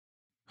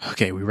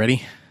Okay, we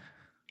ready?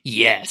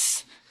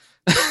 Yes.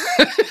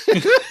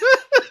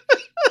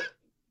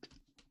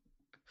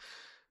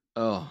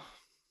 Oh,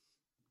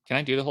 Can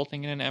I do the whole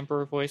thing in an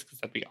Emperor voice? Because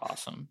that'd be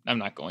awesome. I'm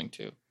not going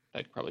to.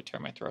 I'd probably tear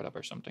my throat up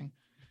or something.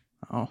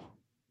 Oh,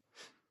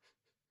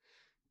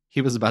 he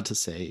was about to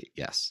say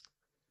yes.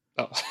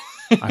 Oh.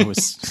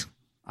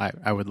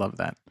 I would love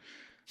that.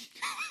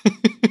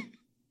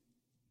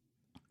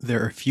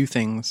 There are few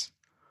things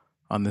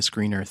on this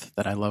green earth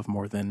that I love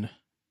more than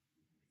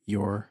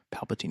your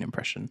Palpatine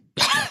impression,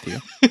 Matthew.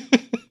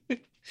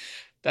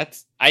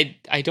 That's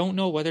I don't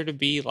know whether to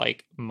be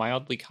like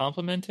mildly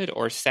complimented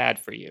or sad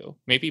for you.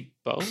 Maybe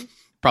both?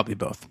 Probably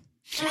both.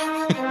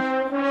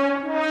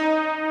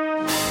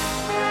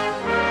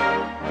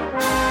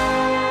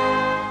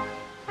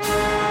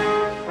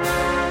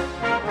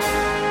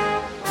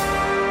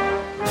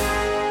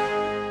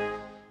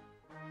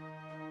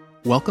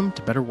 Welcome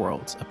to Better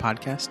Worlds, a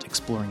podcast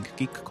exploring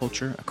geek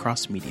culture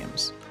across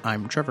mediums.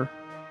 I'm Trevor.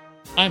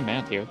 I'm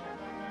Matthew.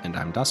 And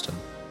I'm Dustin.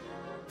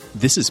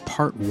 This is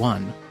part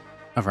 1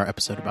 of our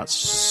episode about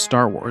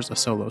Star Wars, A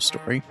Solo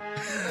Story.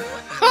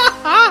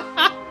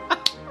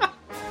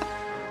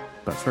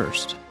 But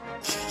first,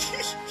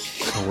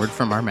 a word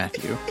from our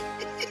Matthew.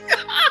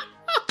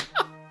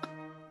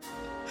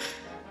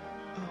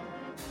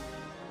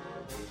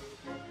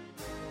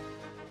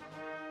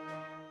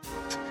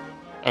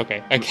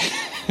 Okay.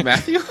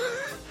 Matthew?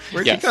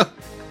 Where'd Yes. you go?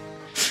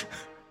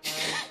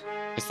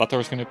 I just thought there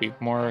was going to be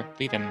more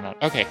lead in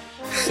that. Okay.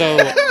 So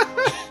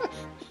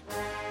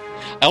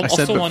I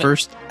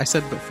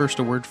said, but first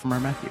a word from our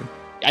Matthew.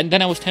 And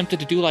then I was tempted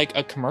to do like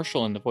a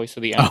commercial in the voice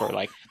of the Emperor,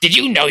 like, "Did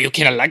you know you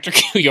can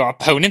electrocute your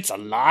opponents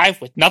alive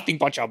with nothing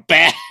but your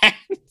bare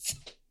hands?"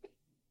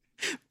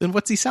 Then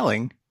what's he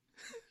selling?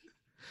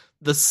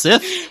 The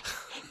Sith?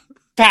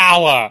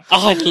 Power,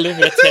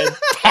 unlimited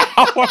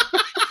power.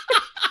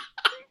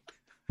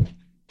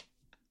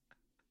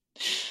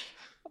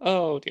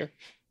 Oh dear.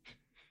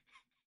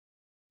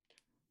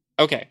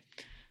 Okay,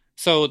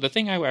 so the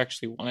thing I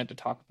actually wanted to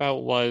talk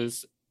about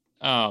was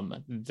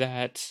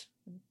that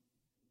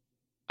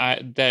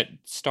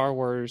Star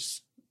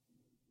Wars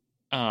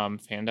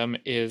fandom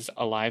is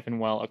alive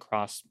and well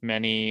across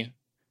many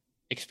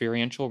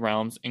experiential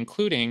realms,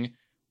 including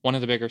one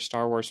of the bigger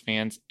Star Wars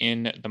fans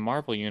in the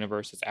Marvel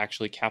universe is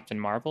actually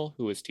Captain Marvel,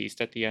 who was teased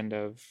at the end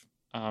of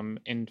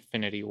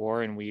Infinity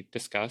War, and we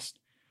discussed.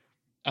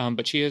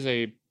 But she is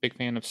a big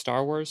fan of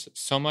Star Wars,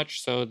 so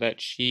much so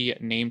that she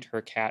named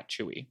her cat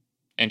Chewie,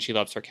 and she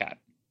loves her cat.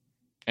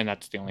 And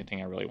that's the only thing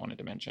I really wanted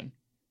to mention.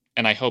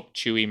 And I hope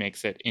Chewie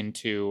makes it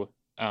into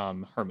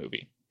her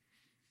movie.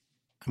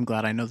 I'm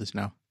glad I know this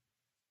now.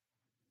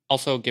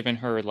 Also, given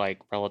her like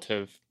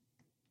relative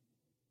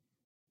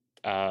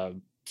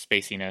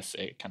spaciness,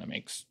 it kind of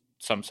makes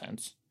some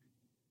sense.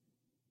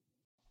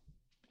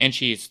 And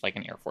she's like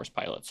an Air Force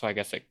pilot, so I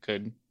guess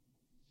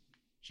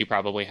she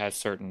probably has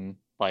certain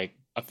like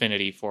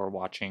affinity for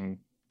watching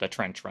the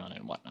trench run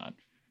and whatnot.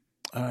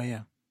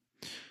 Yeah.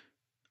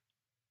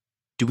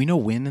 Do we know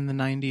when in the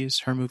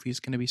 90s her movie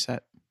is going to be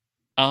set?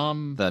 The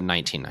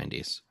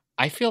 1990s.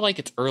 I feel like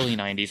it's early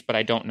 90s, but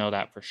I don't know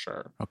that for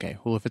sure. Okay,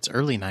 well, if it's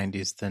early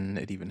 90s, then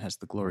it even has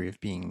the glory of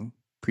being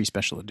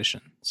pre-special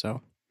edition,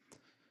 so...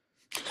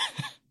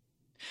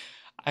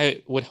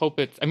 I would hope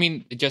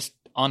just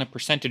on a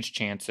percentage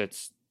chance,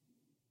 it's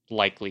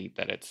likely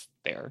that it's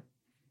there.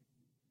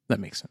 That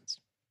makes sense.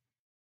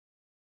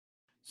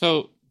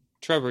 So,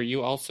 Trevor,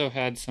 you also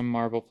had some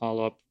Marvel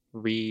follow-up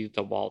re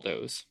the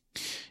Waldos.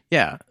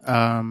 Yeah.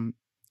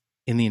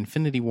 In the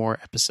Infinity War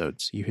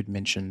episodes, you had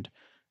mentioned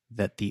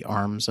that the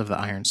arms of the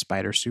Iron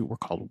Spider suit were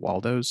called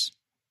Waldos,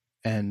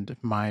 and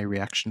my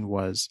reaction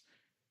was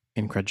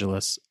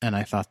incredulous, and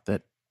I thought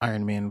that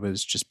Iron Man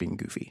was just being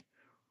goofy.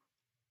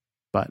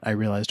 But I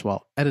realized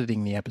while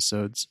editing the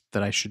episodes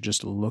that I should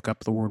just look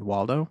up the word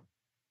Waldo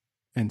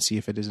and see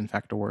if it is in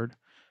fact a word.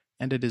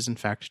 And it is in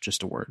fact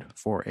just a word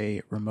for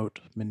a remote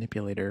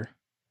manipulator,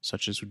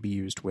 such as would be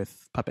used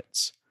with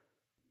puppets.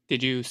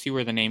 Did you see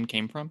where the name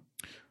came from?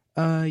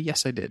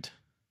 Yes, I did.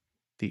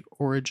 The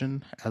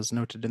origin, as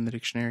noted in the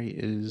dictionary,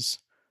 is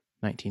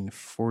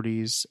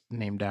 1940s,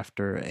 named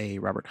after a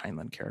Robert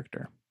Heinlein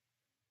character.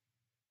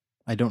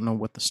 I don't know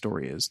what the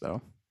story is,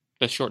 though.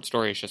 The short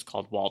story is just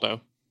called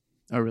Waldo.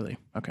 Oh, really?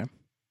 Okay.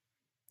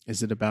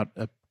 Is it about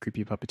a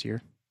creepy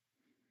puppeteer?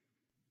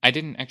 I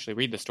didn't actually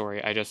read the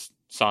story. I just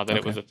saw that Okay.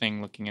 It was a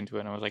thing looking into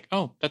it, and I was like,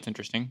 oh, that's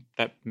interesting.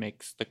 That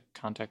makes the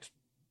context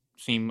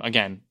seem,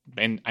 again,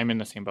 and I'm in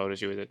the same boat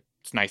as you.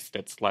 It's nice that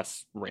it's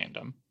less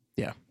random.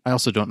 Yeah. I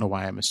also don't know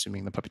why I'm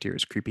assuming the puppeteer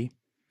is creepy.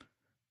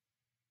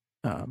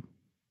 But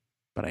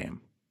I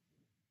am.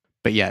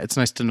 But yeah, it's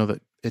nice to know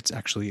that it's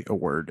actually a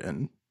word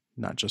and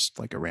not just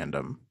like a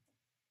random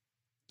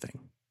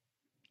thing.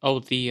 Oh,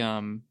 the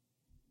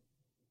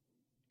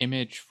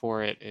image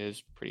for it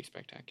is pretty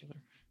spectacular.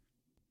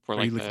 For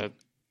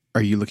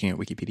Are you looking at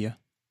Wikipedia?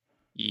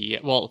 Yeah,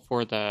 well,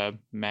 for the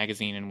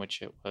magazine in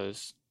which it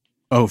was.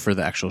 Oh, for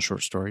the actual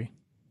short story?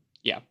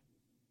 Yeah.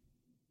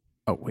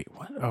 Oh, wait,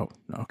 what? Oh,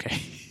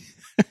 okay.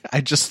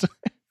 I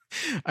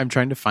I'm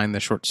trying to find the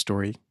short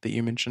story that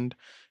you mentioned.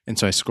 And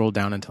so I scrolled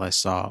down until I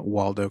saw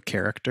Waldo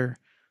character.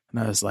 And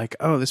I was like,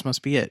 oh, this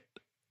must be it.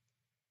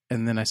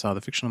 And then I saw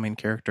the fictional main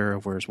character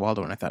of Where's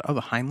Waldo. And I thought, oh,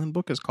 the Heinlein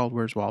book is called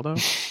Where's Waldo?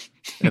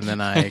 And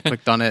then I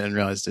clicked on it and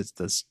realized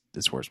it's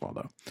Where's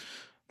Waldo.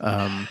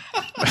 I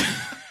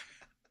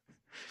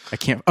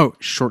can't. Oh,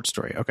 short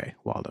story. Okay.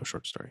 Waldo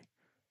short story.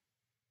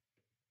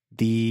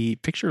 The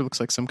picture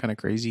looks like some kind of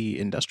crazy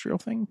industrial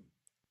thing.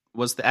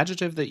 Was the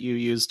adjective that you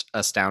used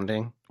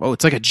astounding? Oh,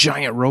 it's like a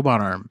giant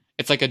robot arm.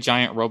 It's like a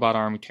giant robot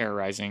arm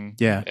terrorizing.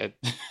 Yeah. It.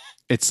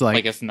 It's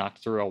like it's knocked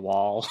through a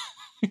wall.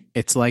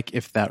 It's like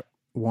if that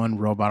one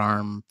robot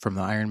arm from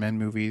the Iron Man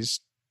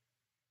movies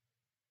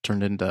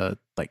turned into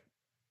like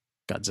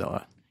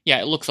Godzilla.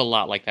 Yeah, it looks a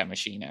lot like that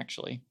machine,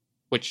 actually,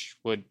 which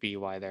would be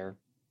why they're...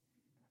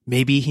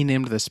 Maybe he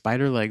named the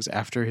spider legs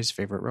after his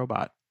favorite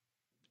robot.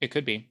 It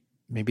could be.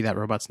 Maybe that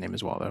robot's name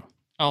is Waldo.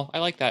 Oh, I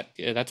like that.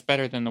 Yeah, that's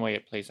better than the way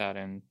it plays out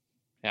in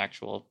the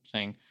actual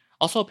thing.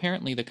 Also,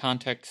 apparently, the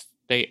context,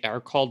 they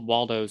are called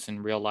Waldos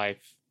in real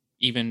life,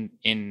 even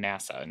in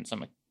NASA and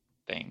some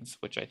things,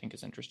 which I think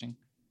is interesting.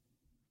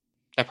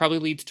 That probably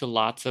leads to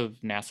lots of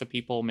NASA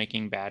people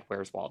making bad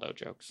Where's Waldo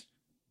jokes.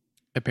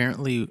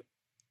 Apparently,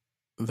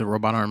 the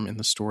robot arm in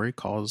the story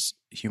calls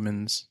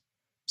humans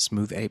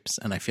smooth apes,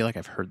 and I feel like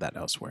I've heard that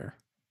elsewhere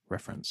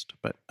referenced,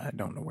 but I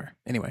don't know where.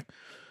 Anyway.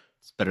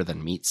 It's better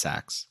than meat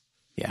sacks.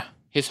 Yeah.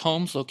 His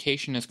home's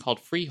location is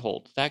called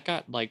Freehold. That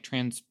got,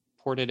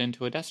 transported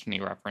into a Destiny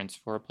reference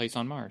for a place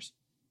on Mars.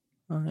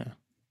 Oh, yeah.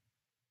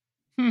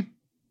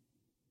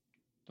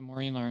 The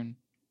more you learn.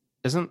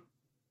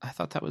 I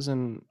thought that was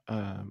in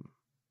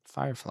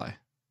Firefly.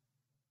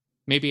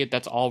 Maybe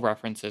that's all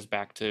references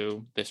back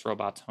to this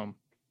robot's home.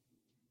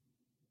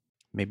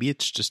 Maybe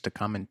it's just a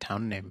common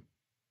town name.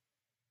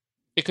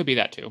 It could be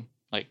that too,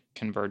 like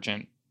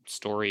convergent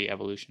story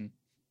evolution.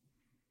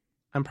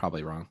 I'm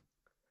probably wrong.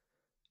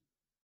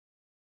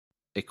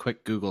 A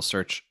quick Google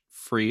search,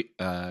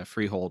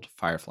 Freehold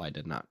Firefly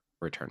did not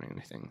return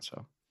anything.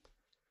 So,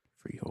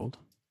 Freehold,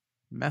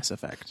 Mass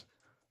Effect.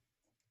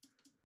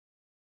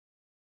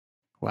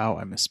 Wow,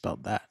 I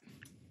misspelled that.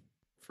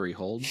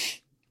 Freehold,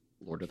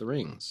 Lord of the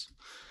Rings.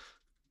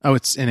 Oh,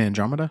 it's in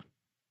Andromeda?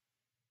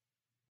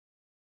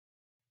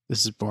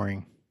 This is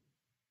boring.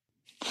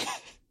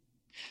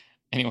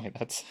 Anyway,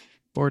 that's...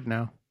 Bored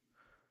now.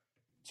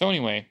 So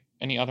anyway,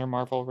 any other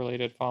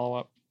Marvel-related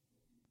follow-up?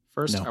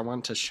 First, No. I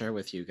want to share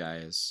with you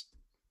guys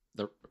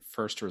the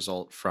first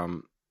result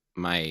from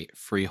my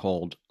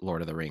Freehold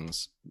Lord of the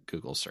Rings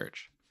Google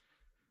search.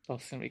 Oh,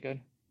 it's going to be good.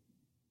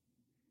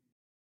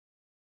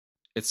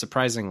 It's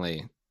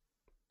surprisingly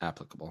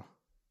applicable.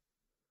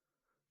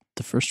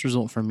 The first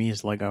result for me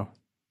is Lego.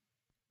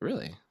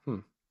 Really?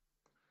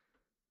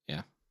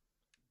 Yeah.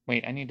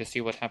 Wait, I need to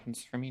see what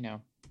happens for me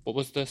now. What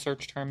was the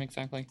search term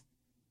exactly?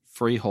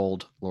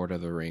 Freehold Lord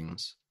of the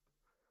Rings.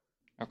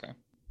 Okay.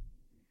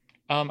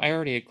 I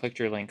already had clicked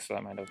your link, so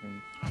that might have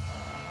been...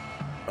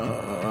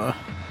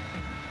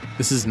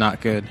 This is not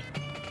good.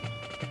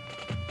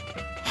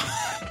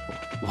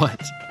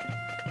 What?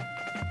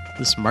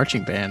 This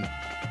marching band.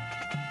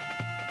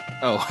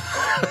 Oh.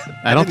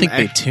 I don't think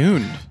they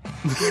tuned.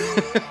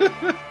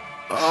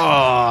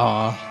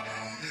 Oh.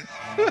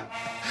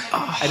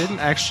 I didn't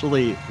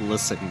actually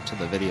listen to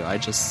the video. I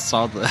just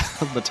saw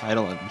the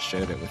title and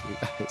shared it with you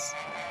guys.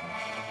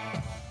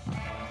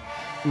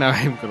 Now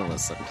I'm going to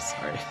listen.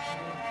 Sorry.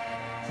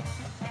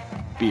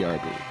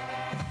 BRB.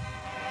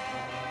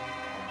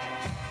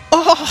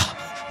 Oh.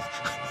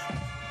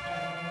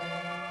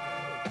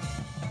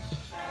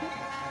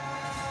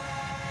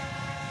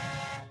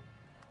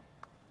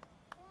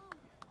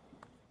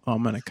 Oh,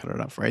 I'm going to cut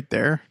it off right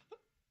there.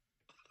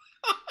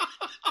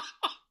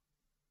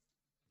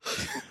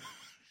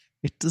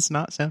 It does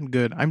not sound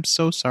good. I'm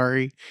so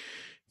sorry,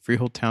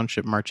 Freehold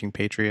Township Marching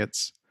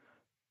Patriots.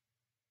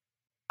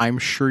 I'm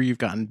sure you've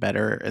gotten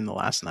better in the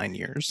last 9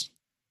 years.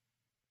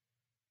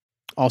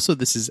 Also,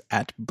 this is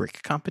at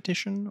Brick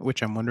Competition,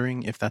 which I'm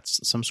wondering if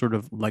that's some sort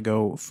of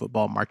Lego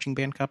football marching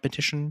band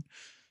competition,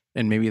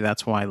 and maybe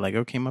that's why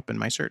Lego came up in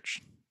my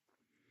search.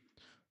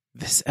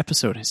 This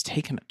episode has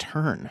taken a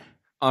turn.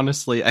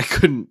 Honestly, I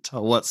couldn't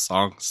tell what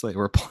songs they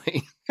were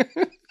playing.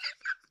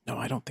 No,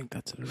 I don't think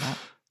that's it at all.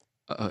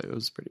 It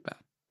was pretty bad.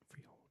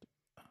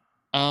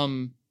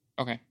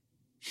 Okay.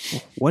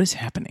 What is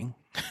happening?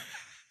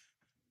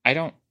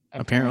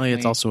 Apparently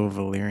it's also a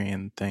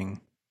Valerian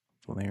thing.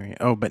 Valerian.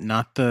 Oh, but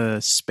not the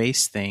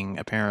space thing.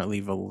 Apparently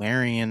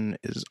Valerian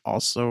is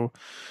also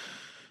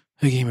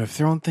a Game of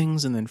Thrones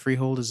things, and then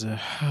Freehold is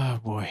oh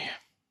boy.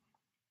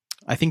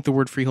 I think the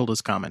word Freehold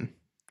is common.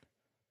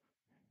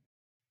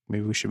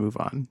 Maybe we should move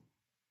on.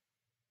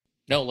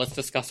 No, let's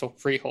discuss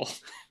Freehold.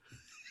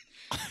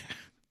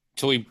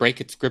 Till we break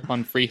its grip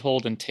on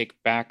Freehold and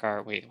take back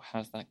our... Wait, how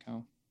does that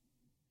go?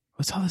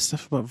 What's all this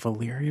stuff about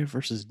Valyria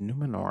versus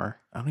Numenor?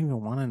 I don't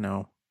even want to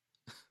know.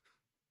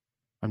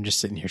 I'm just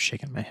sitting here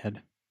shaking my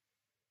head.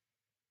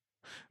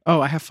 Oh,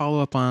 I have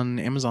follow-up on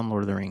Amazon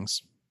Lord of the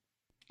Rings.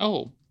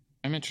 Oh,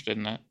 I'm interested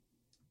in that.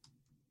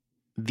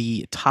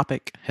 the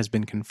topic has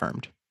been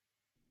confirmed.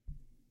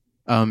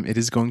 It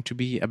is going to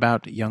be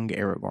about young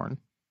Aragorn.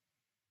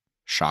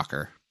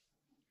 Shocker.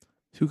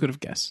 Who could have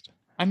guessed?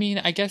 I mean,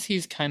 I guess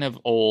he's kind of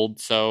old,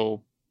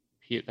 so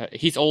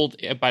he's old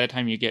by the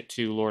time you get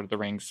to Lord of the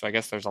Rings, so I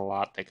guess there's a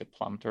lot they could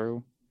plumb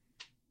through.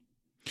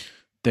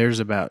 There's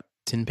about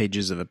 10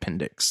 pages of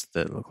appendix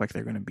that look like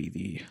they're going to be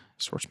the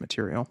source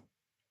material.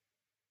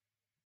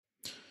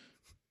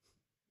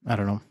 I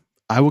don't know.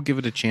 I will give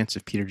it a chance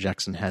if Peter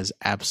Jackson has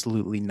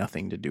absolutely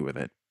nothing to do with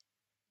it.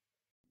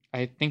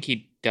 I think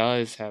he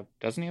doesn't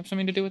he have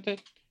something to do with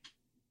it?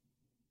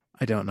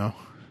 I don't know.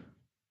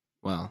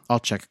 Well, I'll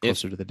check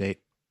closer to the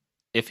date.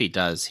 If he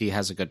does, he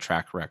has a good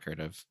track record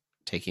of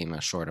taking a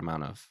short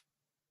amount of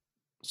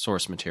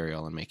source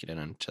material and making it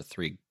into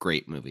 3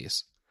 great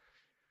movies.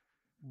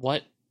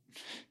 What?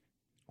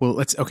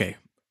 Well, okay.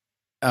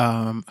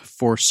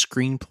 For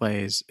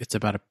screenplays, it's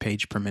about a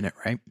page per minute,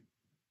 right?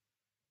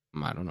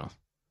 I don't know.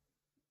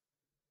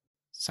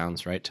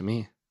 Sounds right to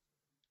me.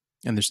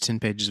 And there's 10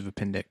 pages of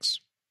appendix.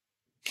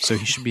 So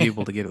he should be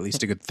able to get at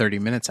least a good 30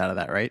 minutes out of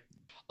that, right?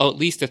 Oh, at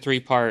least a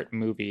 3-part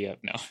movie.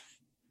 No.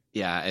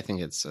 Yeah, I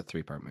think it's a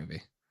 3-part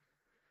movie.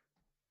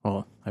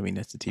 Well, I mean,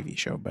 it's a TV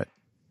show, but...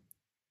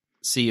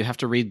 See, you have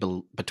to read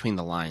between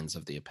the lines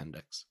of the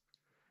appendix.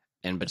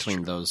 And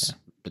between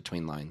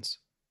between lines.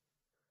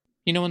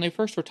 You know, when they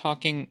first were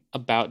talking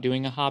about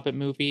doing a Hobbit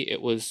movie,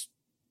 it was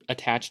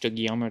attached to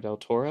Guillermo del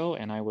Toro,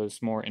 and I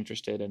was more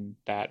interested in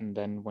that. And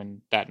then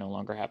when that no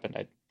longer happened,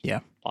 I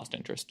lost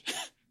interest.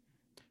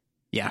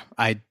 Yeah,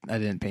 I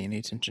didn't pay any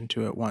attention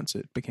to it once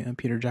it became a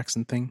Peter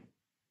Jackson thing.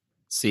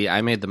 See,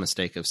 I made the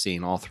mistake of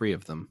seeing all 3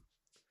 of them.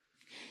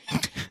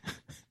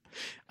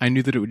 I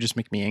knew that it would just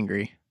make me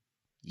angry.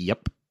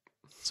 Yep.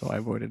 So I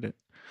avoided it.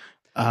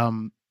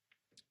 And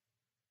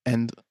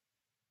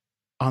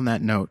on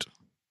that note,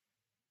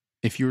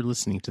 if you're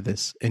listening to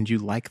this and you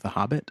like The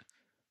Hobbit,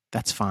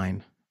 that's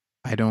fine.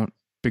 I don't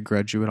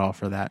begrudge you at all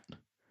for that.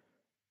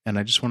 And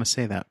I just want to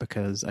say that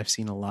because I've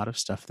seen a lot of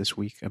stuff this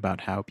week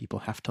about how people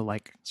have to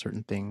like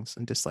certain things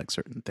and dislike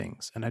certain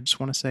things. And I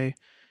just want to say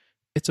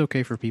it's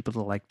okay for people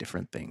to like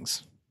different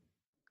things.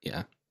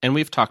 Yeah. And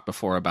we've talked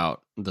before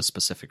about the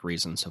specific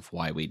reasons of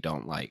why we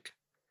don't like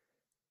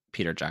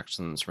Peter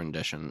Jackson's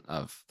rendition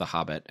of The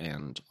Hobbit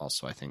and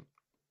also, I think,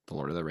 The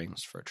Lord of the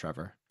Rings for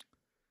Trevor.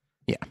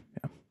 Yeah.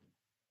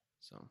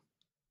 So.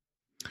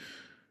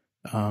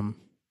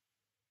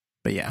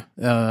 But yeah,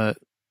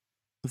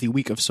 the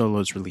week of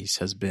Solo's release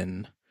has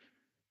been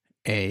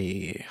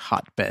a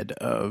hotbed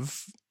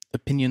of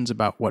opinions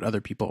about what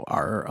other people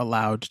are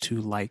allowed to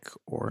like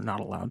or not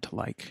allowed to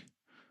like.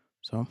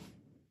 So,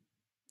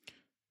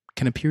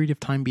 can a period of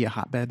time be a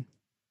hotbed?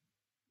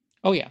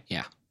 Oh, yeah.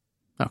 Yeah.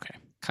 Okay.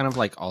 Kind of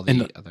like all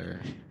the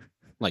other,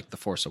 like The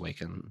Force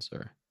Awakens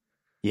or...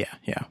 Yeah.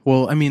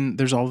 Well, I mean,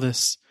 there's all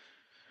this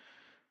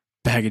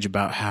baggage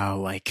about how,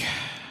 like,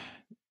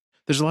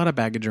 there's a lot of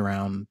baggage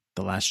around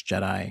The Last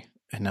Jedi,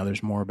 and now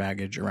there's more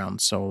baggage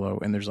around Solo,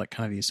 and there's, like,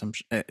 kind of the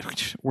assumption...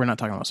 we're not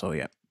talking about Solo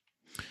yet.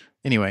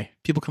 Anyway,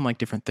 people can like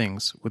different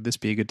things. Would this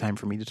be a good time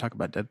for me to talk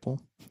about Deadpool?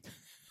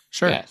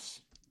 Sure.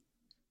 Yes.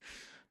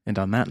 And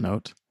on that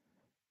note,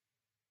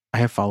 I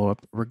have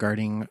follow-up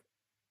regarding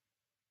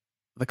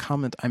the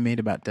comment I made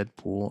about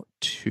Deadpool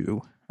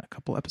 2 a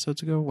couple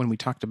episodes ago. When we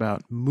talked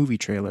about movie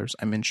trailers,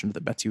 I mentioned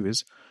that Betsy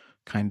was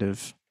kind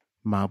of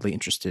mildly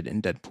interested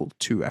in Deadpool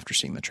 2 after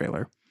seeing the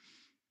trailer.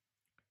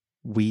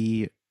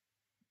 We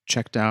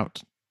checked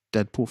out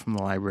Deadpool from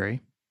the library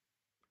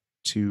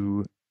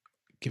to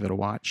give it a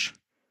watch,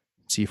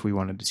 see if we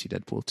wanted to see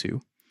Deadpool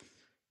 2.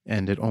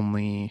 And it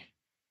only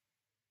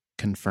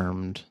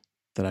confirmed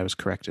that I was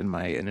correct in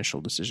my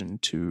initial decision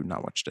to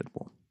not watch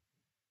Deadpool.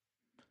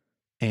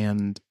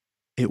 And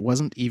it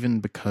wasn't even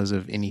because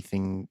of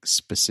anything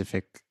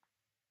specific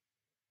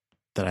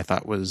that I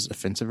thought was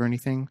offensive or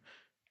anything.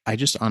 I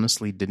just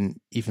honestly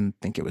didn't even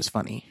think it was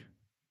funny.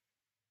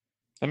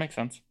 That makes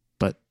sense.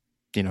 But,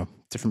 you know,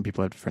 different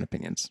people have different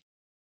opinions.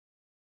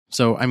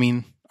 So, I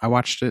mean, I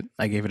watched it.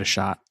 I gave it a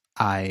shot.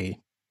 I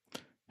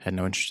had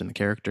no interest in the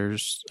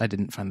characters. I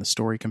didn't find the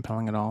story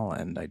compelling at all,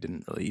 and I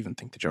didn't really even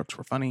think the jokes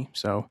were funny.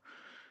 So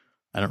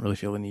I don't really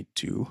feel the need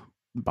to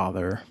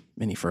bother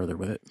any further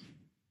with it.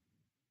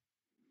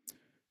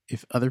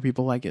 If other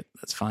people like it,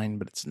 that's fine,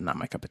 but it's not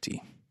my cup of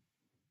tea.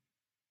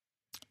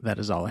 That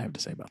is all I have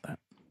to say about that.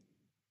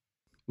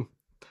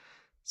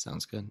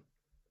 Sounds good.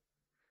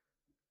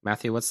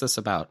 Matthew, what's this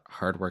about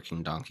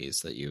hardworking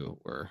donkeys that you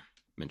were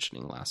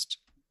mentioning last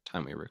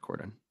time we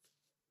recorded?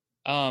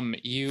 From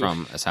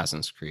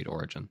Assassin's Creed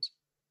Origins.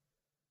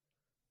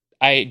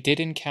 I did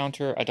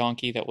encounter a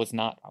donkey that was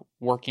not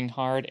working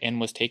hard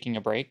and was taking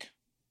a break,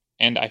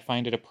 and I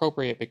find it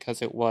appropriate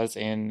because it was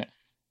in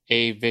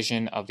a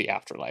vision of the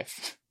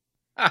afterlife.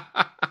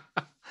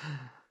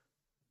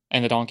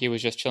 And the donkey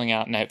was just chilling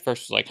out, and I at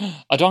first was like,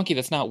 a donkey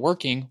that's not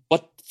working?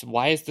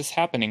 Why is this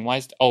happening?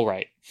 Oh,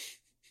 right.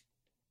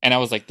 And I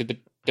was like, did the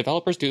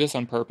developers do this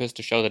on purpose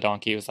to show the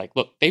donkey? It was like,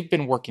 look, they've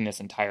been working this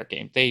entire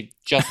game. They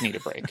just need a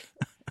break.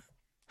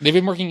 They've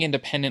been working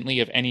independently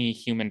of any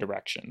human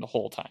direction the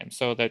whole time.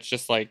 So that's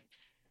just like,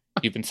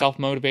 you've been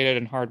self-motivated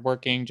and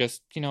hardworking.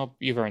 Just,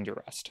 you've earned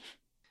your rest.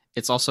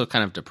 It's also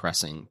kind of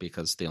depressing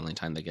because the only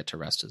time they get to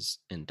rest is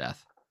in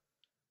death.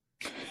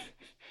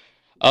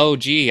 Oh,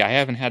 gee, I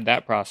haven't had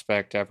that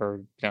prospect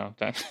ever. No,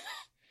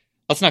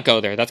 let's not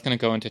go there. That's going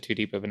to go into too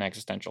deep of an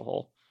existential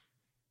hole.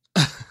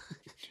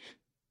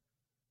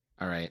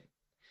 All right.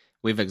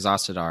 We've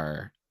exhausted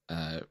our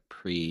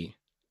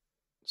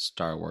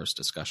pre-Star Wars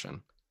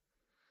discussion.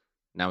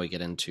 Now we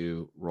get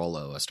into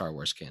Rolo, a Star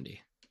Wars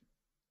candy.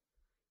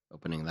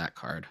 Opening that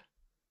card.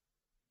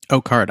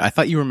 Oh, card. I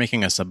thought you were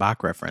making a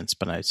Sabacc reference,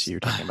 but I see you're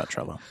talking about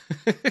Trello.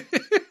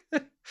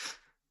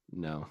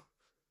 No.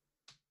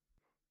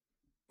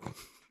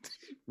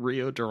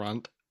 Rio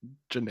Durant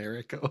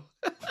Generico.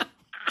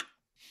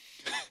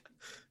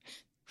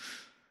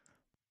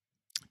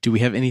 Do we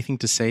have anything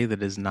to say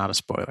that is not a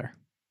spoiler?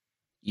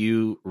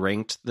 You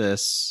ranked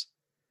this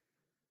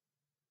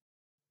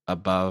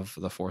above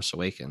The Force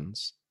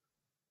Awakens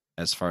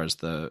as far as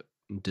the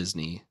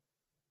Disney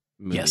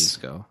movies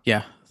go.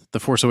 Yeah. The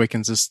Force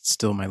Awakens is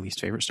still my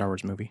least favorite Star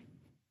Wars movie.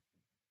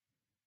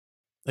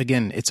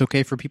 Again, it's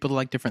okay for people to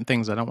like different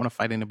things. I don't want to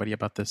fight anybody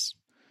about this.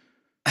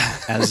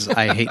 As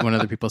I hate when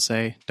other people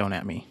say, don't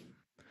at me.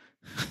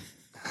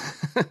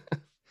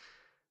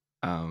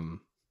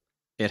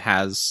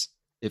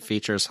 It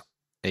features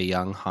a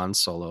young Han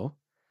Solo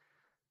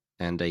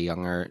and a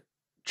younger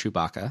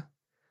Chewbacca,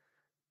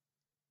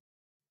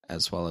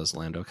 as well as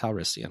Lando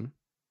Calrissian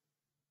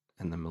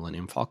and the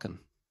Millennium Falcon.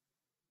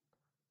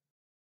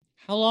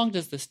 How long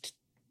does this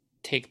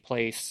take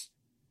place?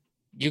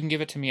 You can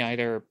give it to me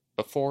either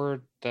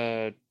before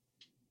the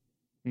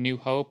New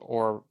Hope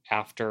or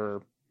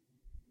after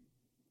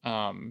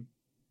the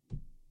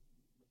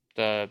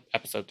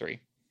episode 3.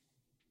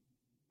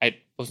 I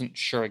wasn't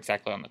sure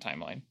exactly on the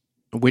timeline.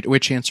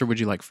 Which answer would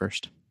you like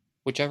first?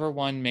 Whichever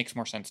one makes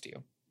more sense to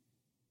you.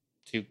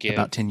 To give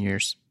about 10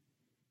 years.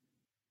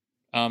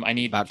 I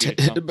need about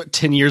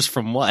 10 years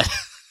from what?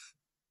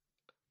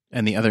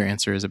 And the other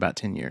answer is about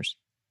 10 years.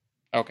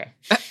 Okay.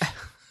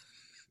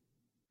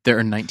 There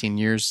are 19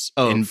 years.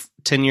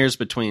 10 years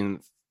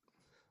between.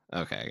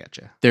 Okay, I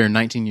gotcha. There are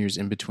 19 years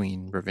in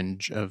between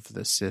Revenge of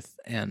the Sith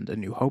and A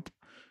New Hope.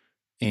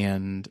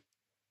 And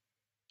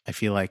I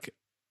feel like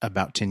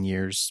about 10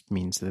 years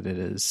means that it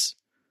is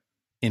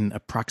in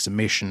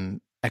approximation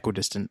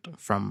equidistant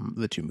from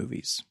the two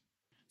movies.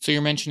 So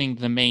you're mentioning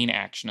the main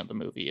action of the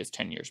movie is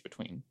 10 years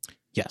between.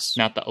 Yes.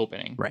 Not the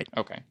opening. Right.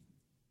 Okay.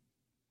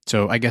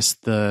 So I guess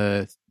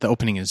the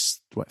opening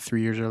is,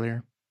 3 years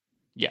earlier?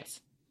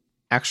 Yes.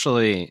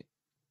 Actually,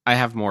 I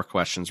have more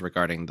questions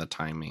regarding the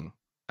timing,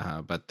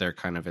 but they're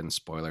kind of in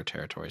spoiler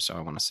territory, so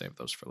I want to save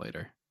those for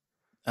later.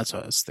 That's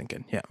what I was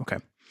thinking. Yeah, okay.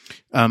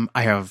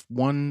 I have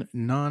one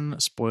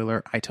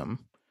non-spoiler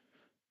item,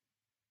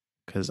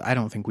 because I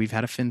don't think we've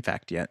had a Finn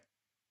fact yet.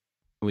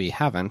 We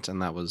haven't,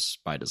 and that was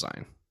by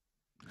design.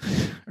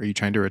 Are you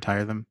trying to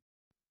retire them?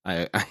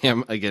 I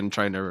am, again,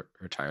 trying to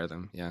retire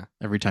them, yeah.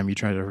 Every time you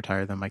try to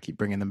retire them, I keep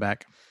bringing them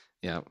back.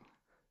 Yeah.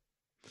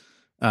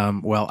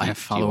 Well, I have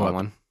follow-up.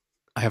 One?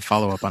 I have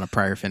follow-up on a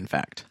prior Finn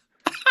fact.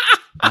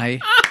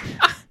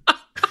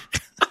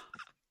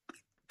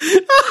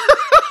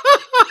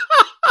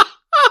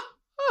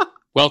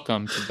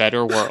 Welcome to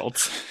Better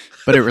Worlds.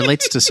 But it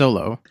relates to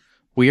Solo.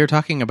 We are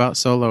talking about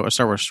Solo, a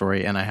Star Wars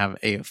story, and I have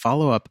a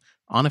follow-up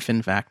on a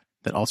Finn fact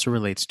that also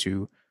relates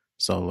to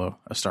Solo,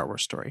 a Star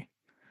Wars story.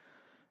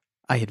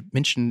 I had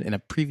mentioned in a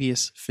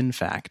previous Finn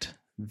fact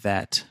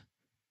that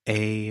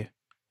a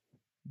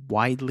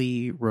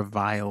widely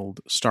reviled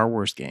Star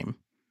Wars game,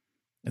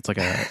 it's like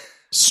a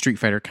Street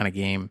Fighter kind of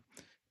game,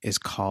 is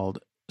called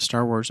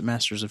Star Wars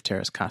Masters of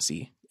Teräs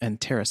Käsi. And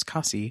Teräs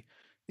Käsi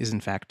is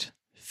in fact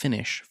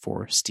Finnish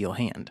for steel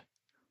hand.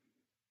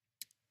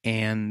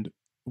 And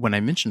when I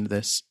mentioned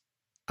this,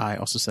 I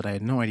also said I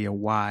had no idea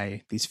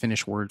why these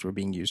Finnish words were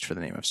being used for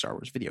the name of Star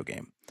Wars video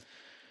game.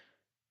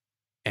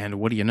 And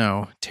what do you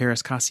know?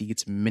 Teräs Käsi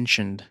gets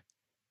mentioned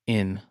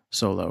in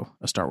Solo,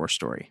 a Star Wars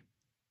story.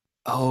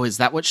 Oh, is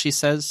that what she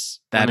says?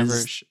 That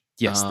is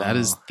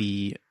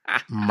the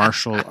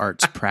martial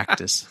arts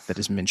practice that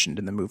is mentioned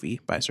in the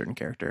movie by a certain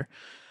character.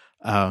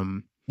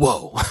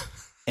 Whoa.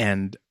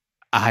 And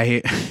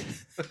I,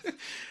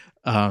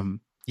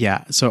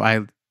 so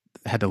I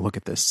had to look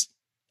at this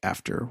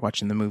after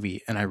watching the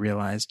movie, and I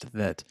realized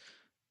that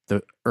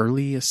the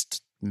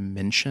earliest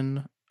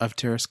mention of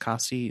Teräs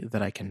Käsi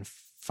that I can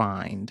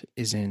find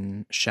is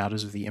in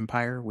Shadows of the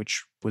Empire,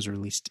 which was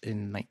released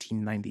in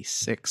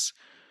 1996.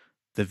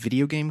 The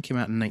video game came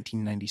out in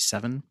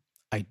 1997.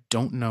 I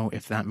don't know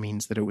if that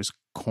means that it was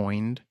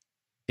coined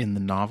in the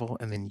novel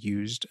and then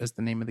used as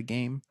the name of the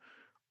game,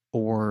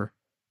 or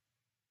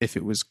if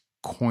it was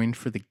coined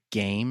for the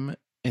game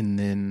and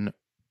then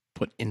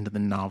put into the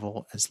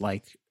novel as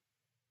like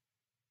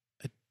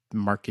a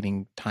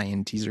marketing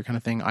tie-in teaser kind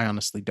of thing. I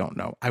honestly don't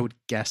know. I would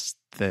guess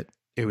that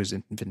it was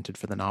invented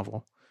for the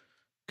novel,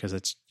 because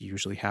that's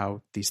usually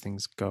how these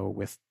things go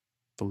with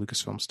the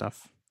Lucasfilm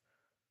stuff,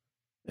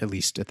 at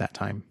least at that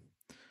time.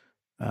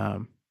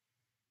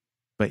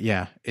 But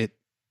yeah,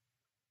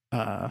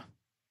 I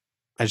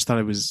just thought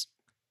it was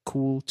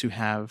cool to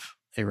have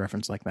a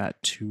reference like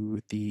that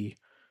to the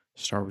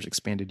Star Wars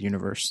expanded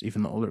universe,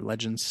 even the older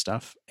Legends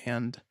stuff,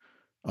 and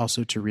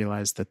also to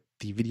realize that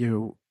the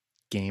video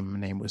game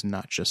name was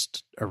not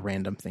just a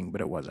random thing,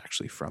 but it was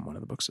actually from one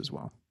of the books as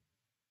well.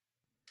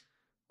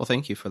 Well,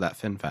 thank you for that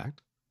Finn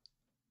fact.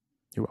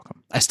 You're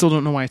welcome. I still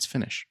don't know why it's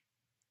Finnish.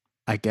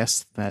 I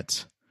guess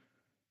that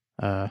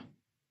there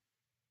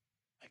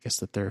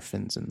are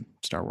Finns in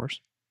Star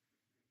Wars.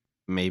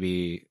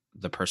 Maybe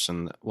the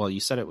person, well, you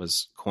said it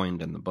was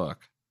coined in the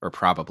book, or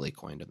probably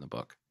coined in the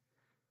book.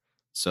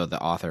 So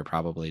the author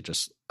probably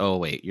just, oh,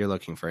 wait, you're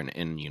looking for an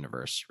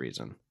in-universe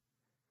reason.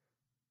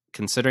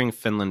 Considering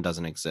Finland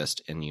doesn't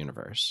exist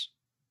in-universe,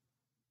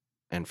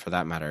 and for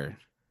that matter,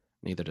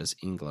 neither does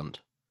England.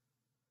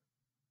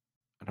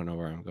 I don't know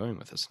where I'm going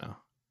with this now.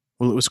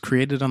 Well, it was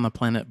created on the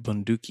planet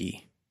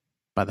Bunduki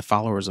by the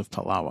followers of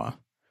Palawa,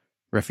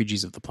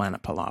 refugees of the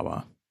planet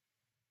Palawa,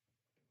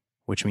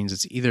 which means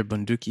it's either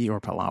Bunduki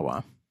or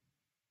Palawa,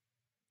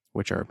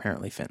 which are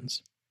apparently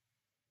Finns.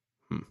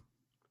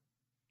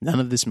 None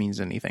of this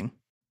means anything.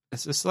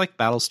 Is this like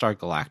Battlestar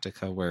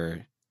Galactica,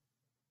 where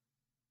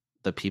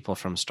the people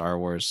from Star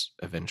Wars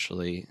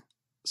eventually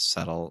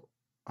settle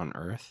on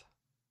Earth?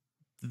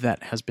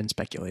 That has been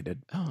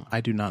speculated. Oh, I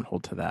do not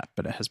hold to that,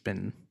 but it has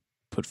been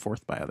put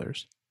forth by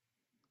others.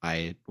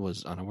 I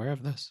was unaware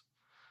of this.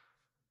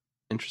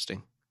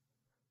 Interesting.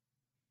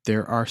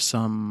 There are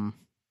some,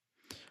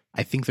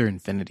 I think they're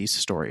Infinity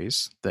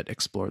stories that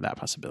explore that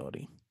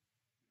possibility.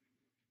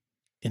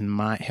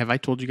 Have I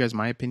told you guys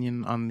my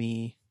opinion on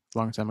the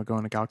long time ago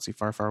in a galaxy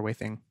far, far away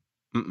thing?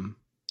 Mm-mm.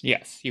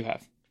 Yes, you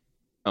have.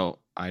 Oh,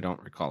 I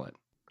don't recall it.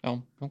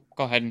 Oh,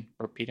 go ahead and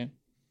repeat it.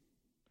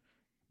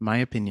 My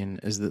opinion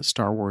is that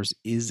Star Wars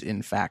is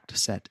in fact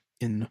set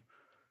in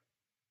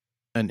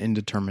an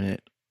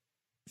indeterminate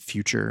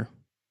future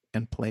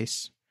and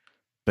place,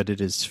 but it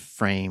is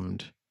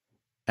framed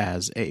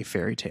as a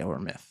fairy tale or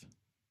myth.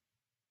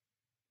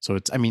 So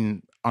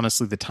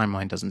honestly, the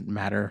timeline doesn't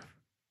matter.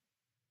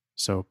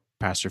 So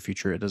past or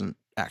future, it doesn't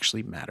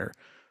actually matter.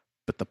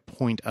 But the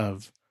point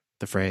of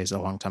the phrase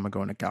 "a long time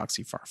ago in a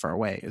galaxy far, far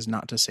away" is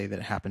not to say that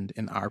it happened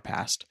in our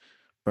past,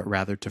 but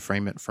rather to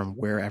frame it from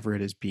wherever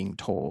it is being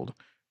told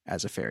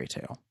as a fairy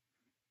tale.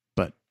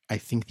 But I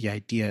think the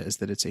idea is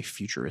that it's a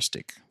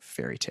futuristic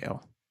fairy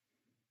tale.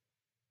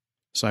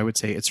 So I would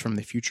say it's from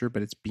the future,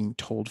 but it's being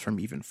told from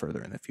even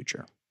further in the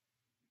future.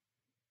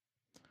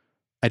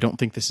 I don't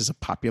think this is a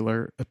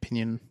popular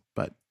opinion,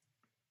 but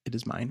it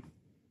is mine.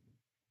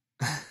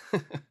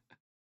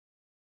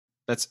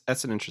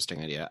 That's an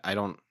interesting idea.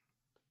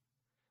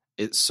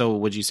 So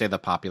would you say the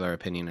popular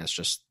opinion is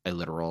just a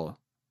literal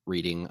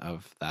reading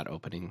of that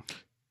opening?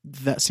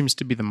 That seems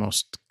to be the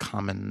most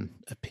common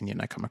opinion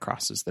I come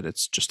across, is that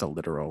it's just a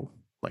literal,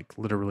 like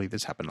literally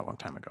this happened a long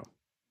time ago.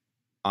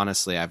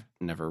 Honestly, I've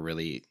never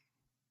really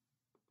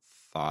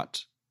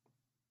thought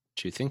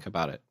to think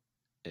about it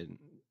in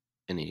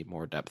any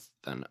more depth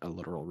than a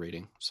literal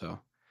reading. So,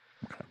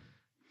 okay.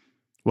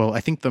 Well,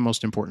 I think the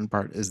most important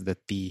part is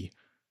that the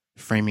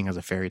framing as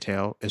a fairy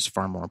tale is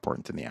far more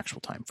important than the actual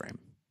time frame.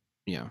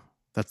 Yeah.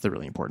 That's the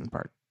really important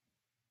part.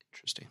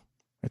 Interesting.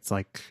 It's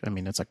like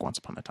Once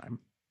Upon a Time.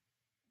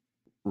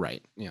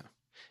 Right. Yeah.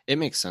 It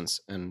makes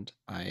sense. And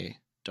I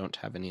don't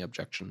have any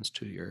objections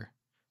to your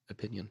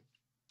opinion.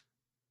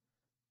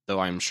 Though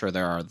I'm sure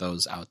there are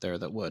those out there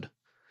that would.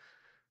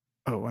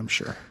 Oh, I'm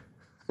sure.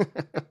 I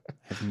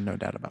have no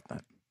doubt about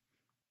that.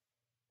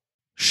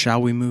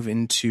 Shall we move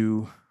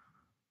into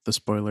the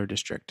spoiler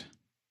district?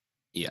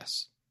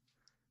 Yes.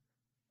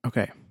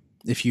 Okay.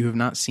 If you have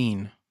not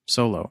seen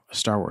Solo, A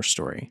Star Wars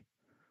Story,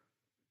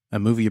 a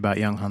movie about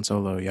young Han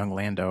Solo, young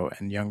Lando,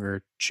 and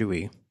younger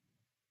Chewie,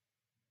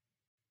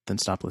 then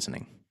stop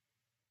listening.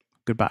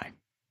 Goodbye.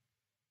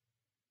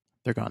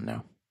 They're gone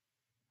now.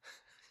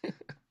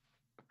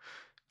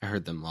 I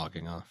heard them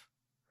logging off.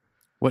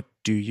 What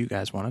do you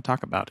guys want to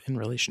talk about in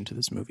relation to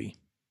this movie?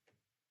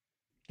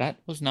 That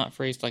was not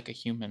phrased like a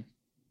human.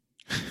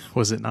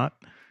 Was it not?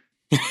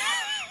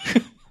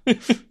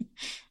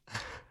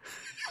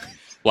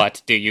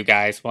 What do you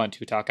guys want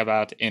to talk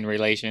about in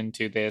relation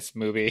to this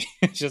movie?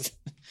 Just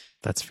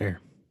That's fair.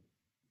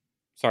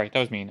 Sorry, that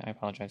was mean. I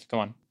apologize. Go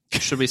on.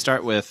 Should we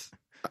start with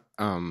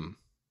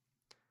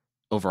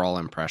overall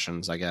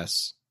impressions, I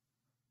guess?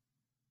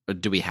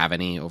 Do we have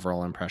any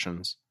overall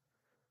impressions?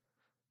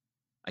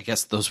 I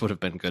guess those would have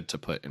been good to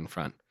put in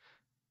front.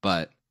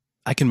 But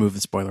I can move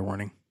the spoiler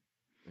warning.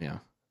 Yeah.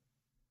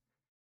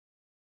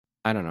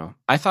 I don't know.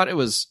 I thought it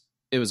was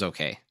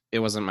okay. It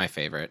wasn't my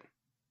favorite.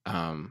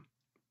 And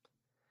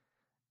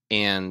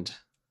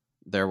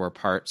there were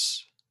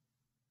parts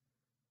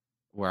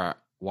where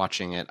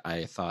watching it,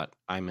 I thought,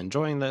 I'm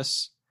enjoying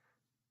this.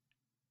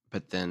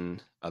 But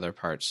then other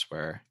parts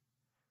where,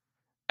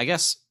 I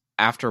guess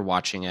after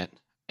watching it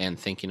and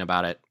thinking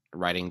about it,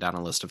 writing down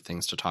a list of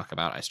things to talk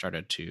about, I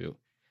started to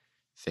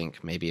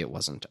think maybe it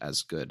wasn't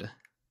as good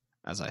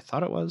as I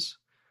thought it was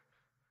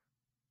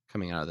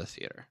coming out of the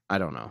theater. I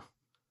don't know.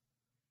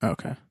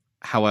 Okay.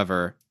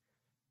 However,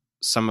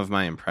 some of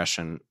my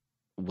impression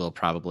will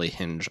probably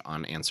hinge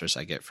on answers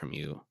I get from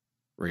you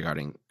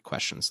regarding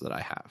questions that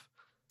I have.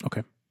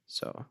 Okay.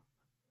 So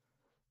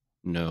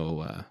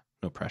no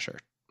pressure.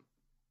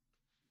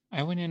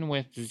 I went in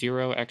with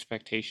zero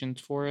expectations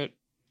for it.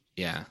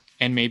 Yeah.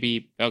 And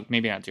maybe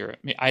not zero.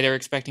 Either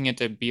expecting it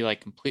to be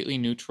like completely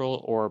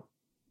neutral or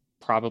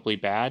probably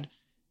bad.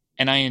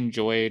 And I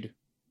enjoyed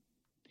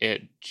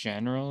it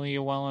generally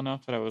well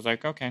enough that I was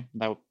like, okay,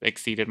 that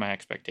exceeded my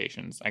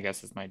expectations, I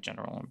guess is my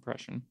general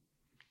impression.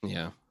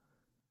 Yeah.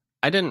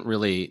 I didn't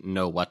really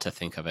know what to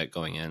think of it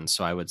going in,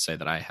 so I would say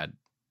that I had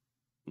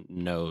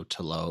no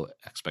to low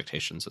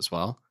expectations as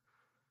well.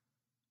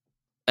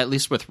 At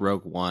least with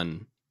Rogue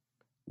One,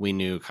 we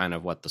knew kind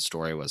of what the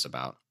story was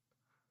about.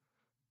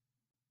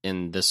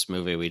 In this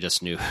movie, we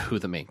just knew who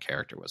the main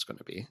character was going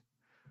to be.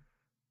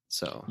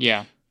 So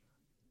yeah.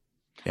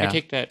 I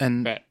take that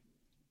and bet.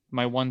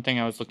 My one thing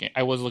I was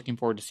looking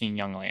forward to seeing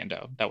young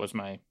Lando. That was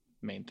my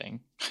main thing.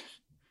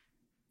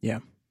 yeah,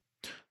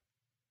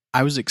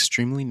 I was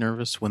extremely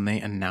nervous when they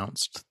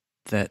announced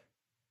that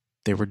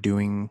they were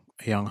doing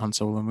a young Han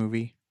Solo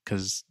movie,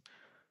 because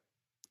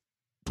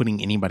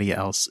putting anybody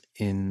else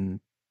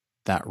in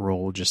that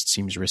role just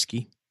seems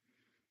risky.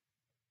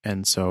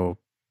 And so,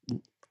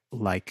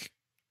 like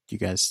you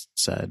guys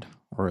said,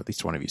 or at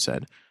least one of you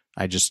said,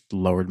 I just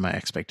lowered my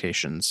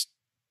expectations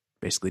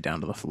basically down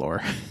to the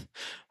floor.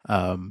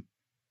 And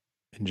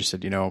just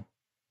said,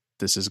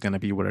 this is going to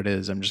be what it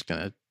is. I'm just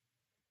going to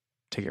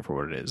take it for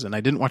what it is. And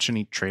I didn't watch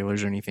any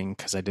trailers or anything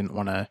because I didn't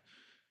want to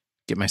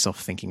get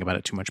myself thinking about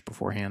it too much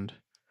beforehand.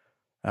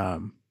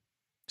 So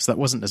that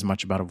wasn't as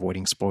much about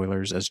avoiding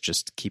spoilers as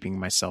just keeping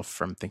myself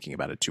from thinking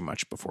about it too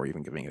much before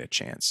even giving it a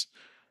chance.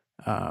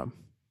 I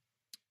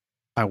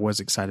was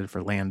excited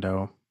for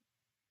Lando.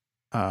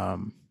 I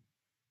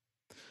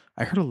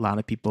heard a lot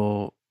of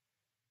people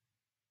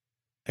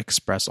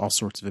express all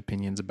sorts of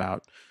opinions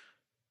about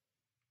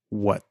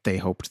what they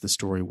hoped the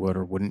story would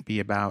or wouldn't be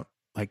about.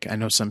 Like, I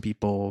know some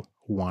people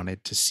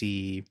wanted to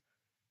see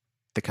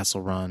the Kessel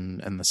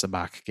Run and the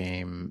Sabacc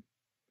game,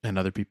 and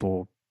other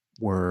people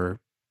were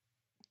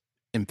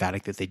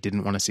emphatic that they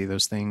didn't want to see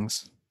those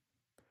things.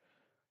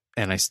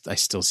 And I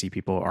still see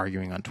people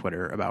arguing on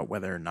Twitter about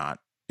whether or not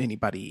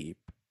anybody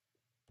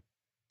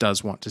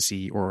does want to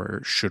see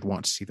or should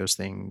want to see those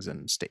things,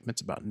 and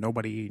statements about no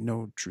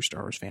true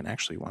Star Wars fan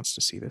actually wants to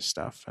see this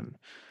stuff. And,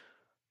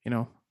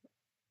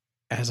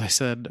 as I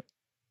said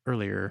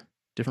earlier,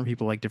 different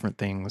people like different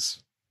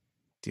things.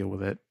 Deal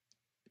with it,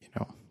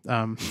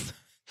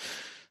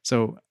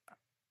 So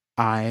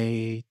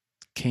I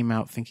came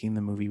out thinking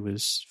the movie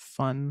was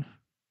fun.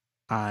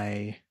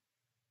 I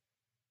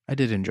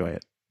did enjoy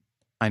it.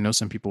 I know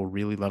some people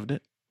really loved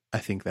it. I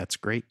think that's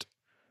great.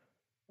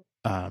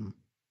 I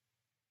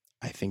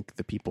think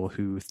the people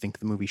who think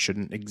the movie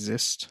shouldn't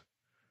exist,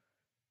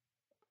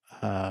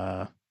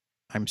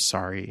 I'm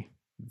sorry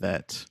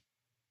that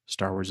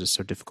Star Wars is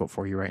so difficult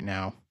for you right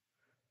now,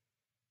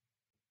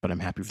 but I'm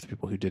happy for the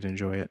people who did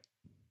enjoy it.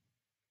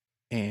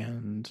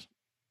 And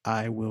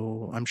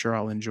I'm sure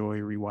I'll enjoy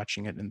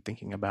rewatching it and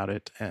thinking about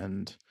it.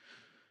 And,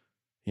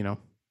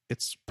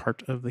 it's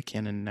part of the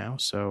canon now,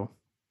 so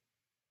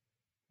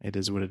it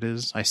is what it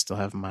is. I still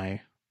have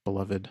my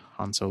beloved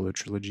Han Solo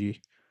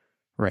trilogy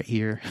right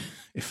here.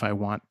 If I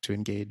want to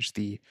engage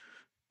the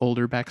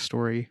older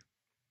backstory,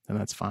 then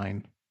that's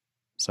fine.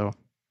 So,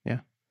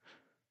 yeah.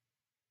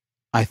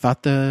 I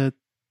thought the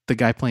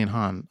guy playing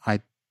Han,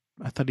 I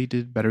thought he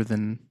did better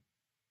than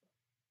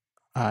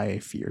I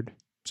feared.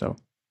 So,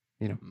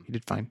 he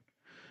did fine.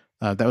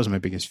 That was my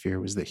biggest fear,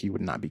 was that he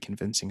would not be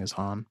convincing as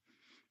Han.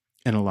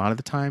 And a lot of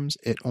the times,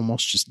 it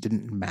almost just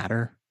didn't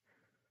matter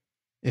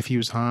if he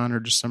was Han or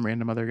just some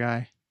random other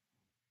guy,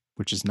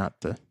 which is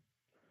not the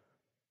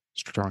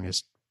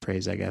strongest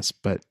praise, I guess.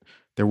 But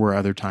there were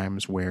other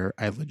times where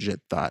I legit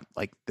thought,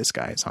 like, this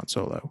guy is Han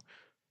Solo.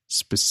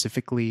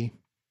 Specifically,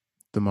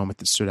 the moment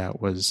that stood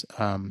out was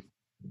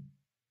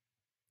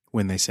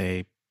when they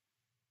say,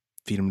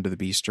 feed him to the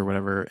beast or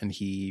whatever, and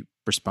he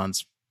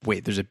responds,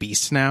 wait, there's a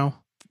beast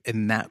now?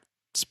 In that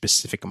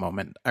specific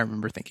moment, I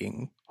remember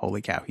thinking,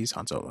 holy cow, he's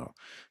Han Solo.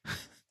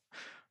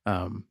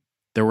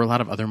 There were a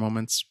lot of other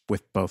moments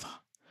with both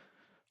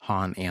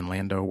Han and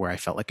Lando where I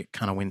felt like it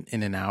kind of went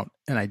in and out,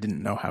 and I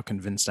didn't know how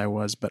convinced I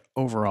was, but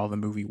overall the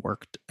movie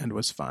worked and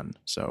was fun.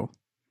 So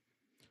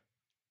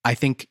I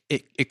think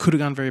it could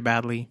have gone very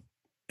badly,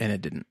 and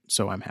it didn't.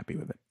 So I'm happy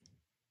with it.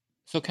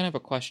 So kind of a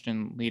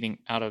question leading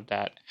out of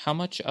that. How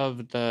much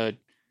of the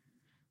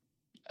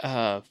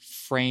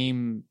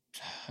frame,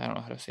 I don't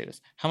know how to say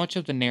this, how much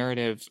of the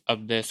narrative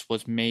of this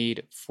was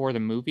made for the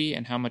movie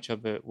and how much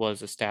of it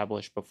was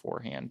established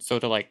beforehand? So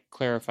to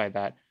clarify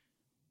that,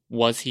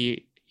 was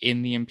he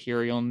in the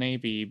Imperial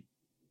Navy,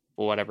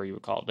 whatever you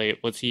would call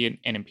it? Was he an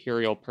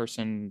Imperial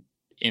person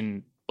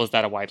was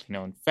that a widely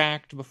known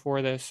fact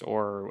before this,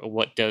 or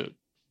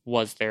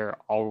was there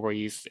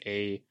always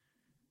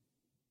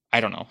I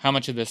don't know, how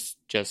much of this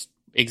just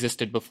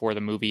existed before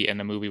the movie and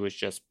the movie was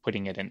just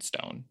putting it in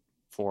stone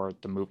for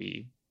the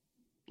movie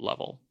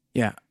level?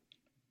 Yeah.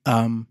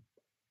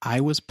 I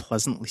was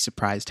pleasantly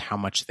surprised how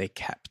much they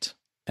kept.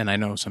 And I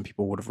know some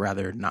people would have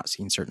rather not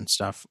seen certain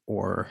stuff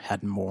or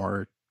had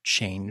more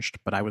changed,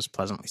 but I was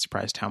pleasantly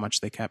surprised how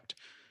much they kept.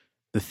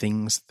 The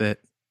things that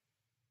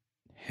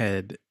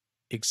had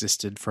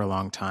existed for a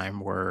long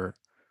time were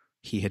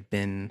he had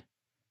been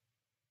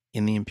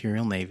in the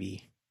Imperial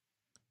Navy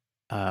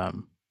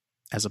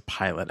as a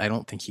pilot. I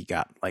don't think he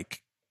got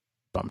like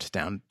bumped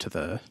down to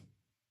the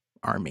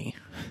Army.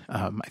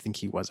 I think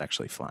he was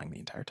actually flying the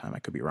entire time. I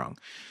could be wrong.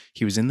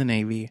 He was in the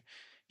Navy.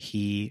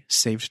 He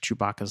saved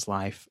Chewbacca's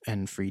life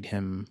and freed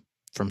him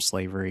from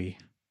slavery.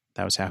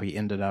 That was how he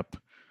ended up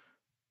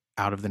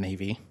out of the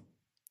Navy.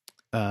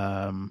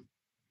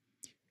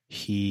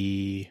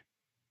 He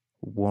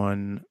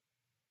won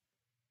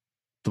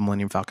the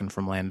Millennium Falcon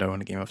from Lando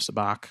in a game of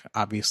Sabacc.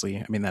 Obviously,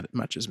 I mean, that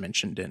much is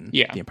mentioned in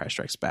The Empire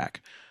Strikes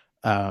Back.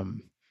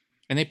 And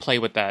they play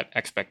with that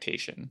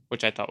expectation,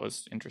 which I thought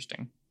was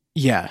interesting.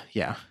 Yeah.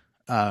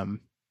 And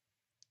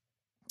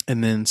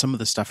then some of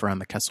the stuff around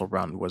the Kessel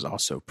Run was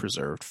also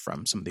preserved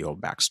from some of the old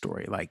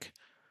backstory. Like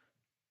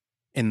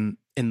in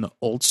the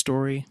old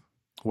story,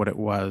 what it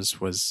was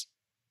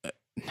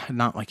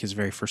not like his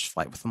very first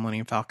flight with the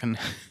Millennium Falcon,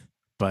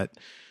 but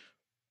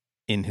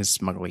in his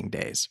smuggling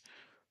days.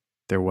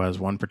 There was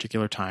one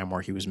particular time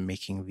where he was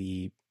making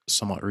the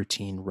somewhat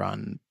routine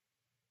run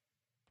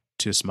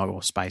to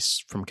smuggle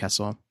spice from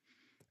Kessel,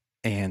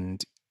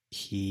 and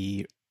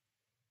he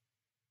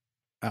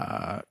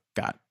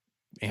got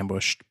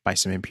ambushed by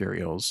some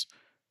Imperials.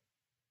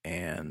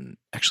 And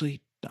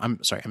actually,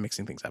 I'm sorry, I'm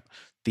mixing things up.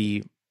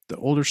 The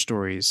older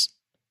stories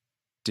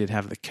did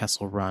have the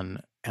Kessel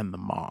Run and the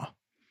Maw.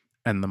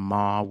 And the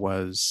Maw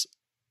was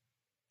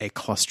a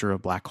cluster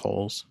of black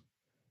holes.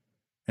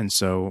 And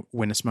so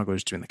when a smuggler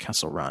is doing the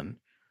Kessel Run,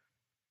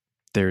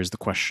 there's the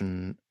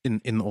question,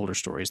 in the older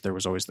stories, there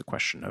was always the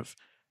question of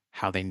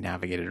how they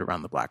navigated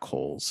around the black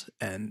holes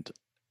and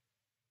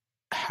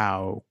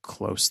how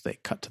close they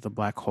cut to the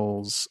black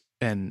holes.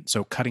 And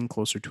so cutting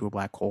closer to a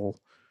black hole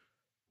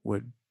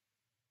would,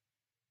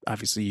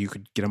 obviously you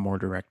could get a more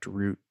direct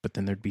route, but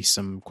then there'd be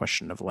some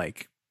question of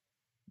like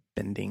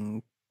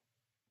bending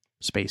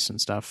space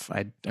and stuff.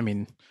 I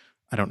mean,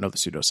 I don't know the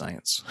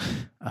pseudoscience.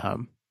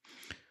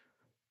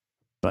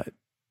 But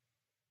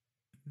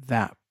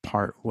that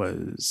part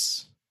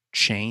was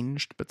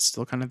changed, but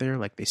still kind of there.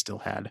 Like they still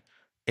had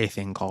a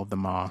thing called the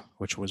Maw,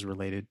 which was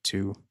related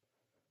to,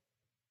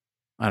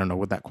 I don't know,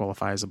 would that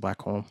qualify as a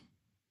black hole?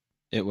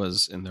 It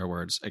was, in their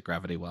words, a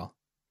gravity well.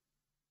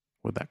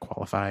 Would that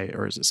qualify,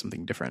 or is it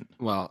something different?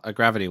 Well, a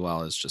gravity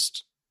well is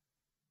just,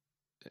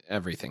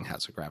 everything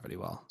has a gravity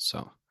well,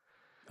 so.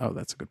 Oh,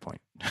 that's a good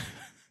point.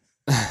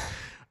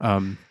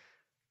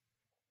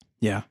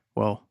 Yeah,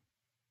 well,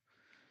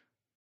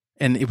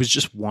 and it was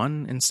just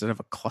one instead of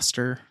a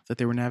cluster that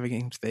they were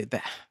navigating.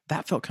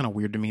 That felt kind of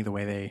weird to me, the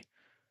way they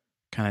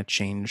kind of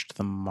changed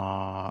the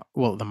Maw.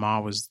 Well, the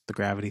Maw was the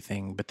gravity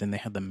thing, but then they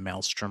had the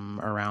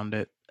maelstrom around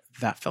it.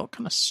 That felt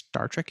kind of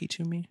Star Trek-y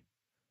to me.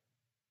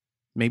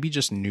 Maybe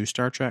just new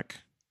Star Trek.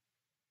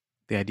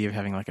 The idea of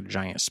having like a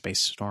giant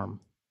space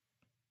storm.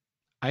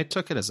 I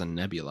took it as a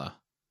nebula.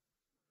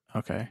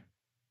 Okay.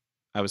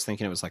 I was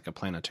thinking it was like a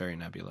planetary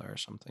nebula or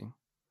something.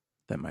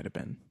 That might have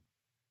been.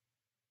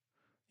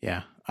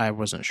 Yeah, I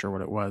wasn't sure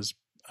what it was.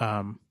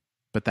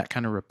 But that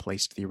kind of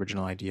replaced the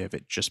original idea of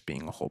it just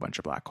being a whole bunch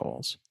of black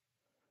holes.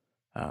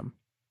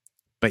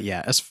 But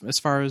yeah, as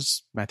far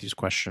as Matthew's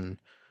question,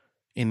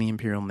 in the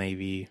Imperial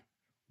Navy,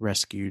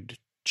 rescued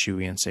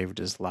Chewie and saved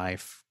his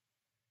life,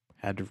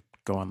 had to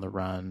go on the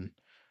run,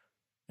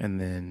 and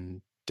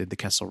then did the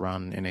Kessel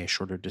Run in a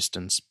shorter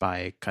distance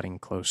by cutting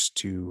close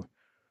to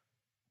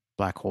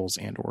black holes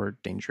and or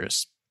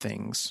dangerous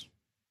things.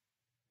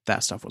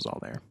 That stuff was all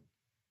there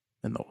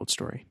in the old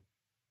story,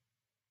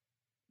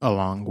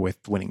 along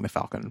with winning the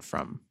Falcon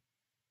from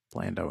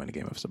Lando in a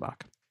game of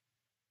Sabacc.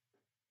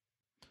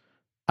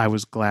 I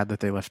was glad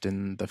that they left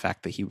in the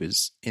fact that he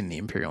was in the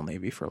Imperial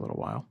Navy for a little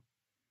while.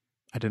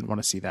 I didn't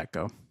want to see that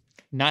go.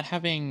 Not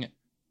having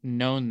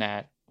known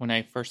that, when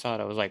I first saw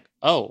it, I was like,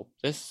 oh,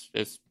 this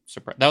is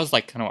surprising. That was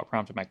like kind of what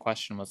prompted my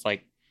question, was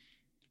like,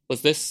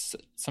 was this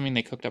something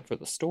they cooked up for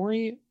the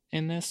story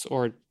in this,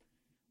 or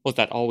was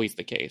that always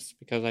the case?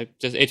 Because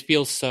it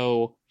feels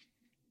so,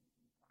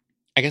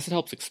 I guess it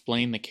helps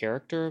explain the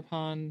character of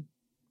Han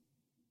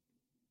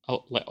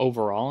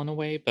overall in a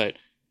way, but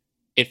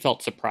it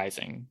felt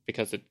surprising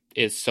because it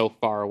is so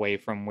far away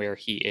from where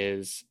he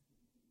is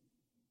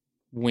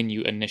when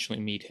you initially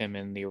meet him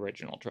in the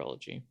original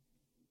trilogy.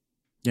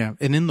 Yeah,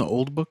 and in the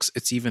old books,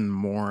 it's even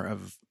more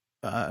of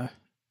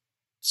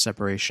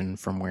separation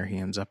from where he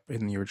ends up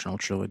in the original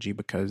trilogy,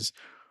 because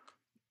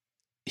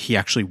he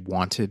actually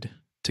wanted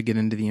to get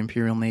into the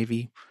Imperial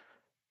Navy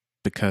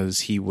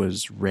because he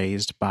was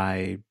raised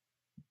by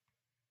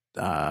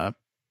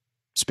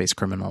space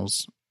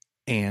criminals,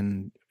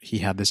 and he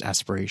had this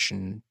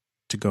aspiration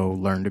to go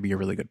learn to be a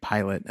really good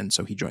pilot, and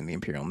so he joined the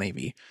Imperial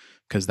Navy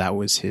because that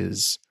was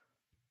his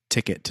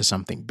ticket to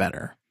something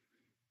better.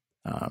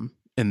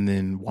 And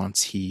then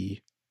once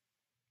he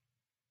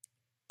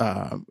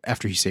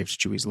after he saved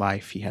Chewie's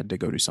life, he had to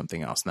go do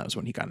something else, and that was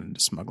when he got into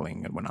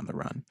smuggling and went on the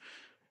run.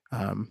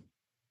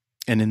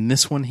 And in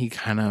this one, he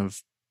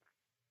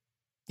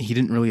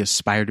didn't really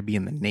aspire to be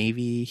in the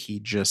Navy. He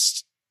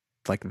just,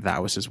 like,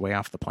 that was his way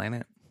off the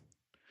planet.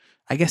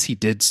 I guess he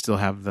did still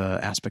have the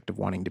aspect of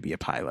wanting to be a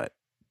pilot,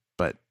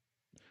 but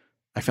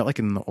I felt like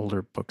in the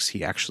older books,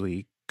 he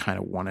actually kind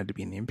of wanted to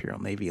be in the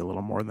Imperial Navy a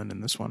little more than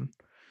in this one.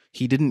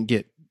 He didn't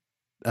get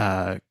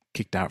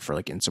kicked out for,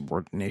 like,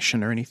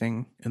 insubordination or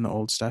anything in the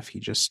old stuff. He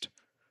just,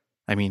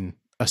 I mean,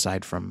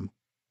 aside from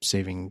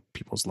saving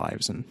people's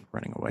lives and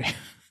running away.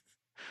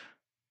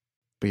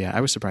 But yeah,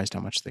 I was surprised how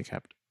much they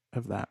kept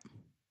of that.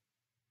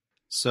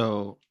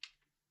 So,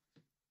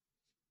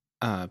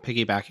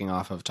 piggybacking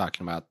off of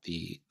talking about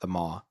the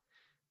Maw,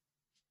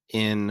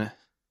 in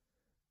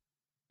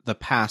the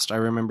past, I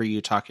remember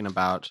you talking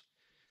about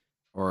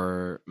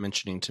or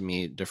mentioning to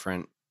me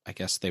different, I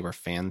guess they were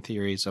fan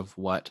theories of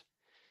what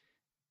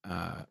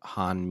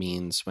Han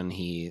means when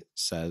he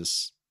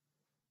says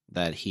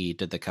that he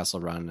did the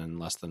Kessel Run in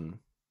less than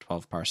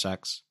 12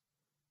 parsecs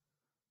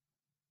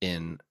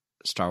in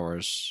Star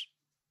Wars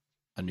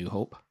A New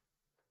Hope.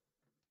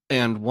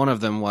 And one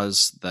of them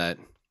was that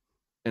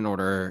in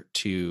order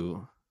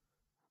to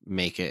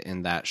make it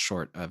in that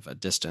short of a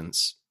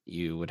distance,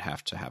 you would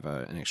have to have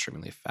an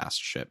extremely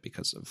fast ship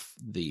because of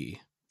the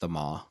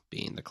Maw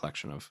being the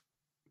collection of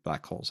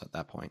black holes at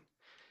that point.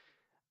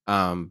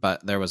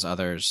 But there was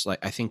others,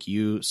 like I think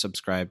you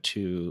subscribed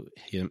to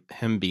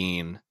him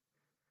being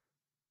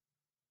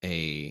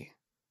a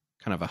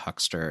kind of a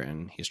huckster,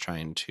 and he's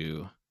trying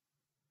to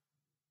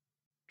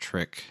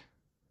trick,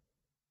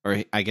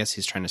 or I guess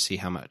he's trying to see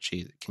how much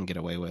he can get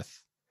away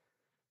with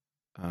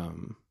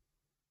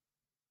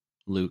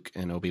Luke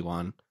and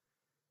Obi-Wan.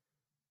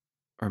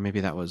 Or maybe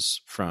that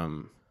was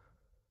from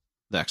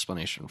the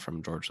explanation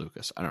from George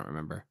Lucas. I don't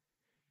remember.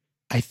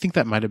 I think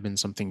that might have been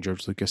something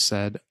George Lucas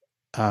said.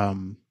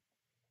 And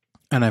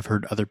I've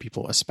heard other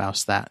people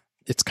espouse that.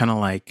 It's kind of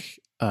like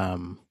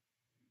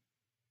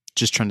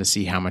just trying to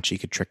see how much he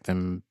could trick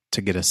them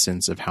to get a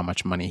sense of how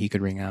much money he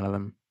could wring out of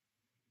them.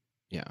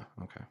 Yeah,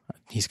 okay.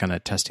 He's kind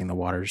of testing the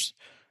waters.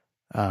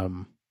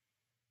 But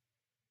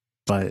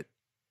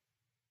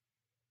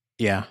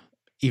yeah,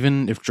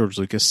 even if George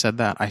Lucas said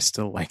that, I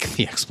still like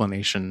the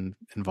explanation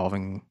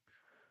involving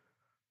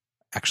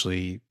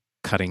actually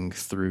cutting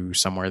through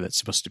somewhere that's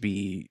supposed to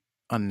be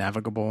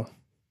unnavigable,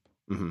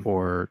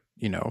 or,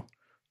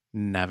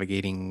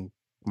 navigating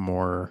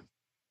more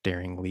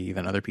daringly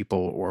than other people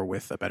or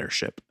with a better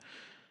ship.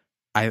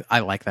 I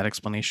like that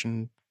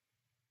explanation.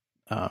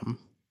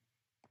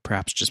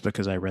 Perhaps just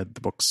because I read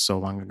the books so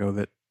long ago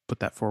that put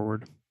that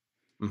forward.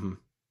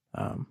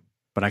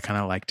 But I kind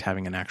of liked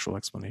having an actual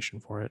explanation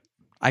for it.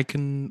 I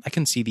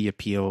can see the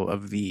appeal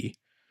of the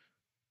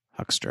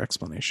huckster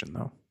explanation,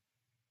 though.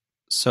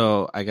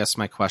 So I guess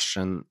my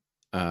question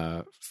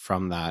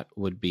from that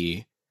would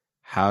be,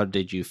 how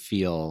did you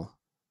feel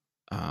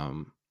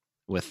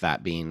with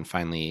that being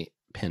finally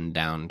pinned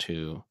down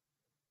to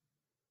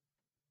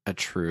a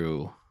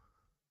true...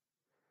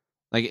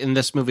 Like in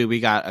this movie, we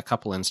got a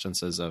couple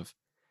instances of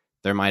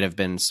there might have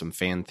been some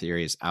fan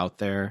theories out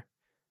there,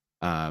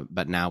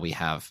 but now we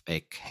have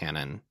a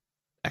canon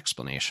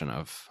explanation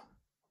of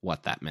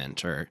what that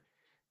meant or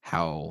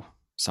how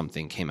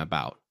something came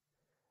about.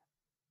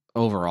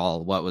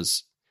 Overall,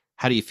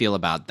 how do you feel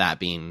about that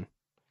being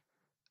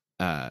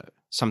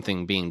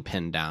something being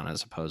pinned down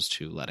as opposed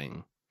to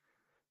letting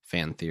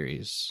fan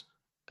theories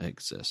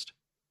exist?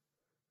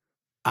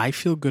 I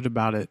feel good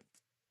about it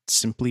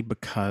simply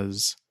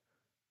because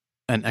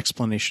an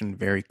explanation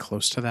very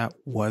close to that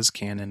was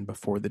canon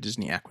before the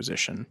Disney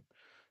acquisition.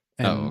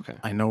 And okay.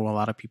 I know a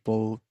lot of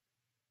people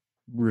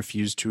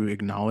refuse to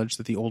acknowledge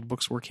that the old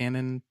books were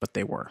canon, but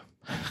they were.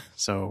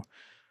 So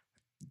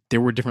there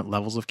were different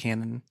levels of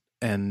canon,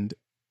 and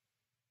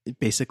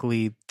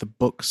basically the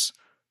books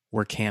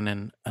were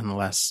canon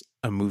unless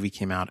a movie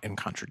came out and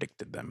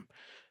contradicted them.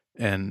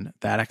 And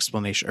that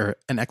explanation, or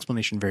an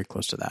explanation very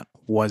close to that,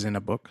 was in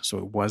a book. So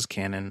it was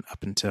canon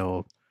up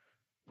until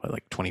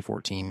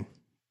 2014,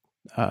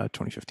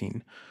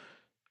 2015.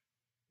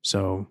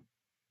 So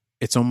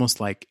it's almost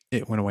like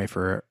it went away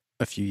for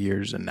a few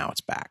years and now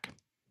it's back.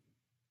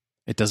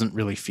 It doesn't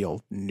really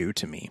feel new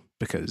to me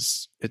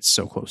because it's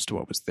so close to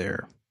what was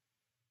there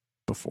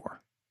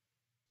before.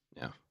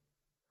 Yeah.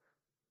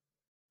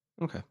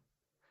 Okay.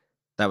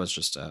 That was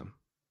just I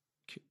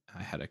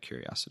had a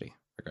curiosity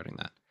regarding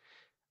that.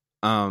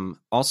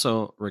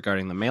 Also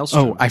regarding the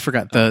Maelstrom. Oh, I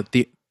forgot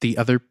the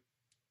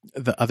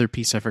other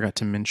piece I forgot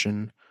to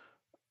mention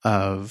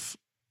of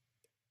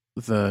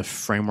the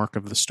framework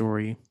of the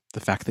story. The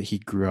fact that he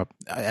grew up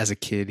as a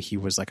kid, he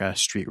was like a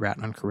street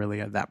rat on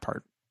Corellia. That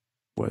part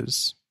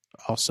was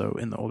also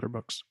in the older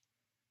books.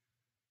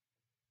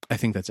 I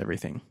think that's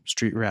everything.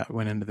 Street rat,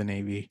 went into the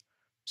Navy,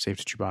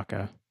 saved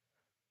Chewbacca,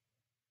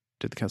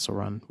 did the Kessel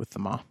Run with the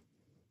Maw.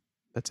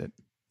 That's it.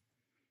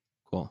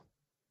 Cool.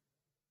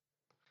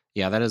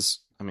 Yeah, that's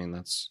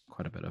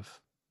quite a bit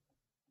of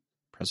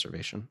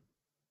preservation,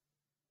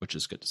 which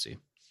is good to see.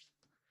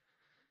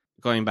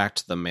 going back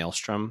to the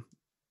Maelstrom,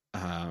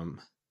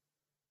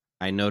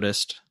 I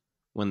noticed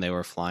when they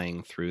were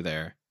flying through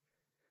there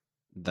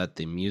that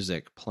the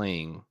music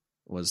playing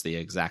was the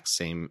exact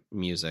same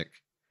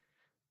music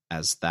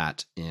as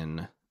that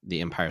in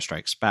The Empire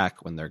Strikes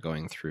Back when they're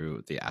going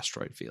through the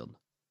asteroid field.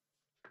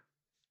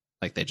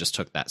 Like they just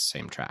took that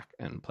same track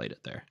and played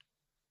it there.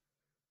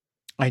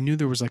 I knew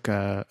there was like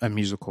a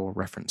musical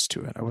reference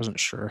to it. I wasn't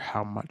sure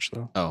how much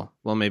though. Oh,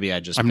 well, maybe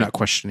I'm not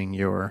questioning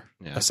your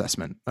Yeah.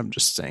 assessment. I'm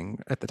just saying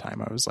at the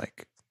time I was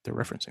like, they're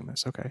referencing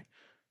this. Okay.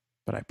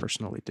 But I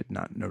personally did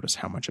not notice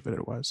how much of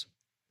it was.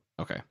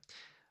 Okay.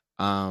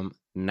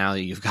 Now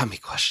you've got me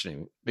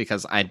questioning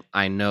because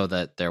I know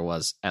that there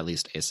was at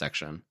least a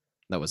section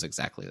that was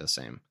exactly the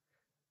same.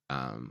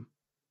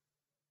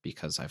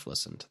 Because I've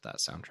listened to that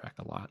soundtrack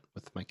a lot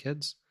with my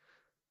kids.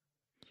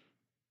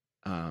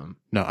 No,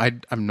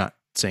 I'm not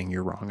saying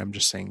you're wrong. I'm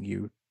just saying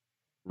you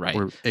Right.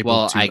 were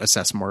able to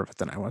assess more of it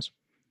than I was.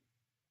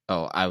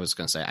 Oh, I was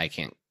going to say I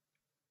can't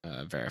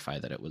verify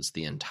that it was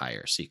the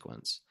entire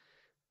sequence.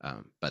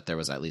 But there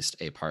was at least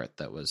a part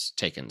that was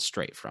taken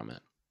straight from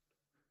it.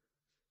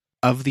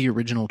 Of the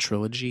original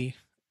trilogy,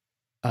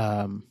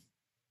 no,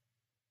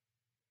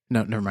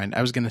 never mind.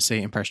 I was going to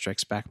say Empire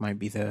Strikes Back might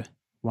be the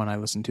one I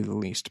listened to the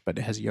least, but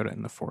it has Yoda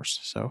and the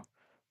Force, so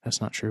that's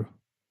not true.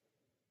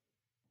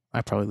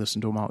 I probably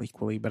listened to them all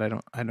equally, but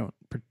I don't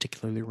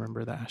particularly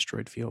remember the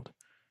asteroid field.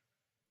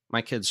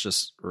 My kids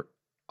just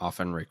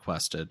often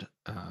requested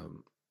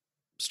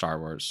Star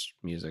Wars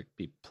music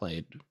be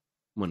played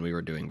when we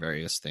were doing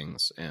various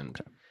things, and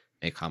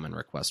a common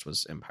request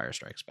was Empire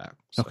Strikes Back.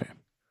 So. Okay.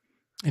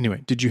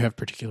 Anyway, did you have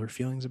particular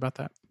feelings about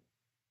that?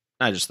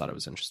 I just thought it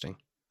was interesting.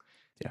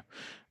 Yeah.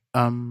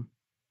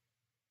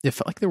 It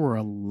felt like there were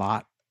a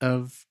lot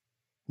of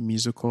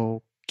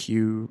musical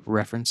cue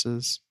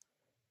references.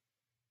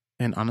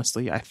 And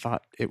honestly, I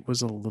thought it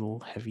was a little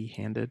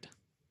heavy-handed.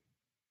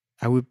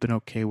 I would have been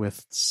okay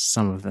with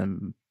some of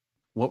them.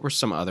 What were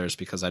some others?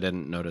 Because I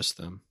didn't notice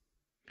them.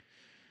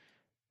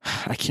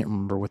 I can't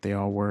remember what they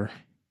all were,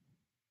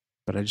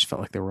 but I just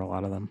felt like there were a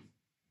lot of them.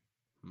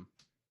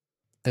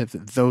 If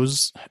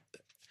those,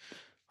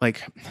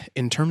 like,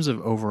 in terms of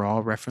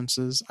overall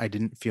references, I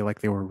didn't feel like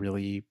they were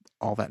really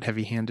all that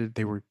heavy-handed.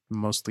 They were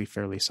mostly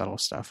fairly subtle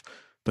stuff,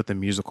 but the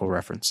musical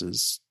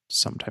references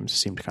sometimes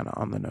seemed kind of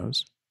on the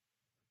nose.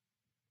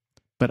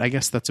 But I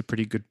guess that's a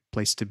pretty good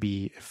place to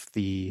be if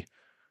the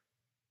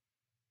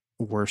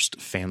worst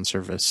fan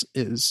service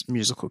is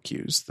musical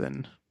cues,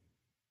 then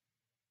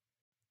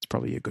it's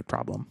probably a good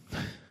problem.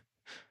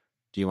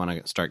 Do you want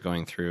to start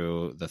going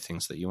through the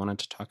things that you wanted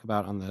to talk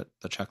about on the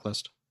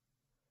checklist?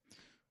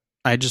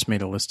 I just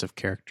made a list of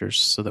characters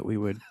so that we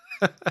would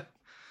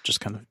just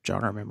kind of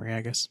jog our memory,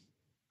 I guess.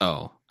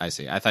 Oh, I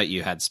see. I thought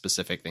you had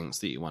specific things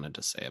that you wanted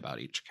to say about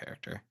each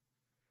character.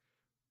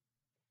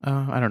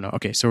 I don't know.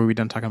 Okay, so are we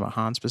done talking about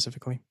Han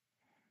specifically?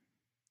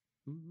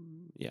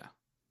 Yeah.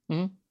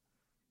 Mm-hmm.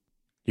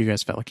 You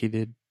guys felt like he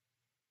did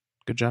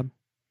a good job?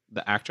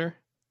 The actor?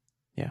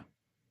 Yeah.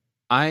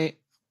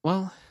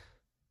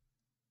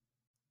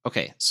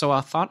 Okay, so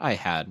I thought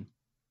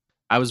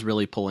I was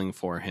really pulling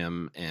for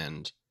him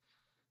and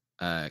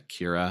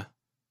Kira,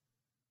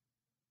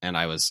 and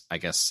I was, I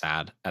guess,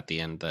 sad at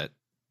the end that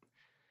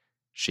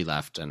she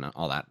left and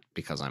all that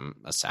because I'm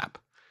a sap.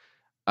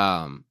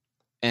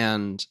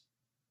 And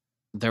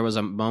there was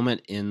a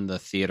moment in the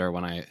theater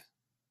when I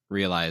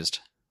realized,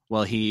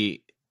 well,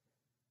 he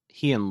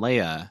and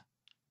Leia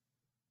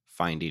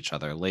find each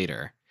other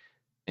later.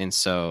 And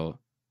so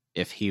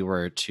if he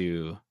were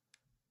to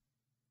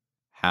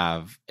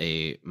have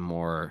a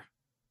more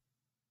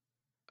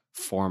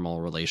formal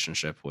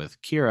relationship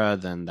with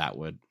Kira, then that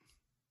would,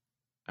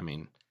 I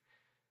mean,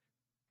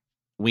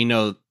 we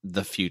know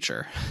the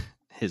future,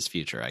 his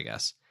future, I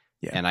guess.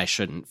 Yeah. And I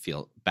shouldn't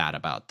feel bad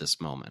about this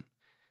moment.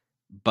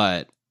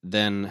 But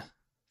then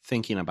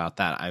thinking about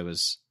that,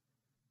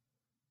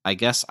 I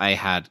guess I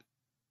had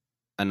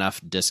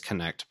enough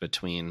disconnect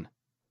between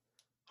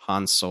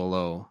Han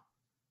Solo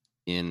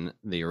in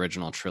the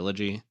original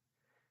trilogy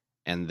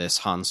and this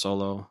Han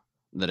Solo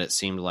that it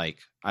seemed like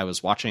I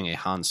was watching a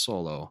Han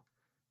Solo,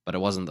 but it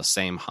wasn't the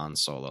same Han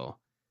Solo.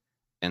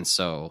 And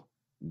so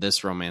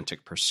this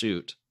romantic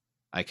pursuit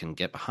I can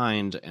get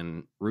behind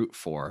and root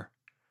for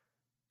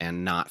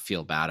and not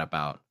feel bad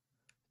about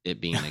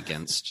it being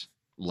against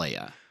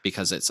Leia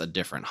because it's a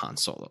different Han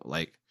Solo.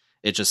 Like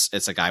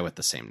it's a guy with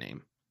the same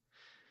name.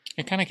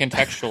 It kind of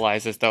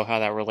contextualizes, though, how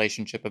that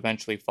relationship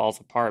eventually falls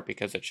apart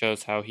because it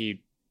shows how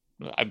he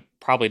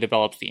probably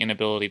develops the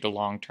inability to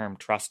long-term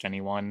trust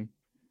anyone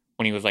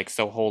when he was like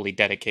so wholly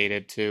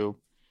dedicated to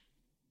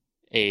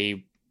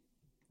a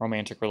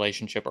romantic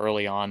relationship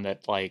early on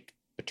that like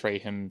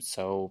betrayed him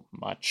so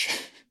much.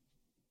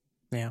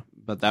 Yeah.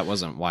 But that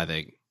wasn't why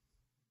they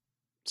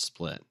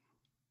split.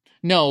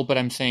 No, but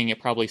I'm saying it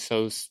probably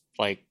shows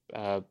like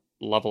a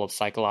level of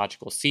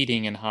psychological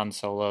seeding in Han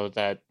Solo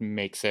that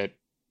makes him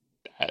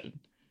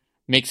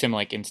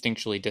like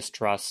instinctually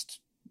distrust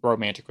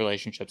romantic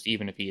relationships,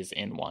 even if he is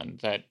in one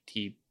that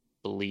he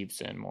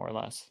believes in more or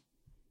less.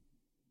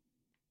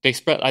 They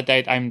spread.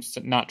 I'm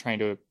not trying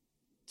to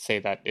say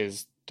that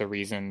is the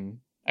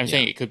reason. I'm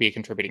saying it could be a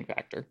contributing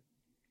factor.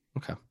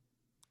 Okay.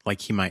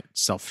 Like he might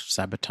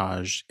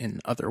self-sabotage in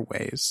other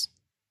ways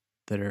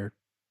that are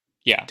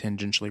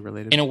tangentially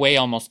related. In a way,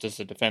 almost as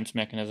a defense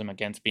mechanism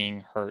against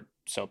being hurt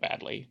so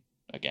badly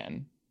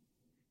again.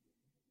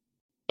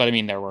 But I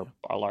mean, there were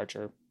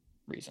larger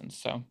reasons.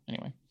 So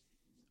anyway.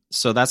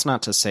 So that's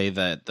not to say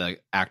that the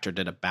actor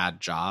did a bad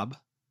job.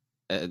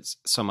 It's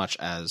so much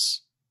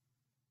as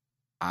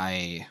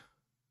I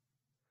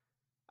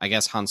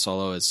guess Han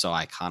Solo is so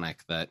iconic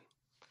that,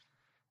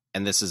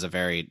 and this is a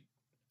very,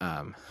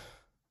 I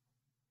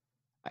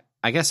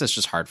guess it's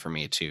just hard for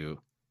me to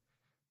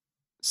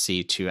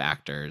see two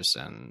actors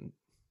and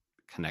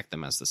connect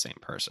them as the same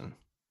person.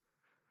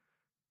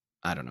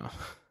 I don't know.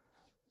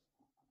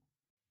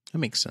 That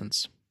makes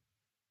sense.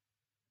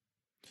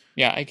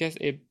 Yeah, I guess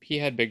he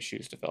had big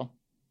shoes to fill.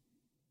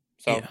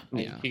 So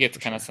he gets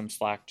kind of some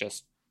slack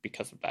just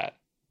because of that.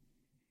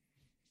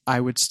 I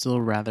would still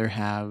rather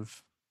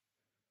have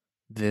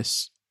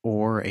this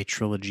or a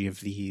trilogy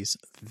of these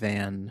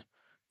than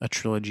a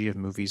trilogy of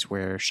movies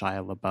where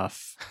Shia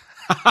LaBeouf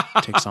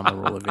takes on the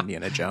role of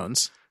Indiana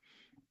Jones.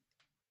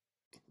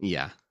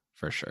 Yeah,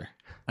 for sure.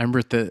 I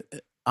remember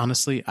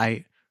honestly,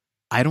 I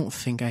don't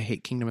think I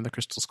hate Kingdom of the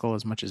Crystal Skull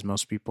as much as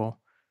most people.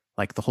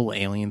 Like the whole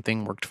alien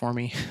thing worked for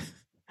me.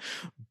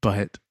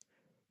 But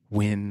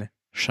when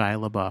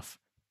Shia LaBeouf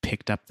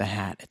picked up the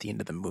hat at the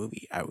end of the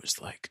movie, I was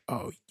like,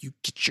 oh, you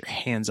get your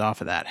hands off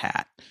of that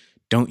hat.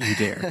 Don't you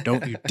dare.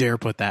 Don't you dare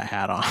put that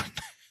hat on.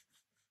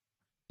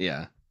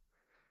 Yeah.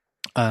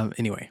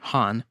 Anyway,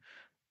 Han.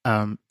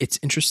 It's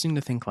interesting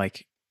to think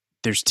like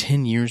there's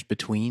 10 years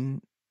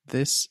between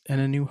this and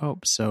A New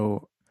Hope.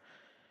 So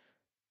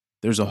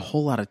there's a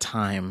whole lot of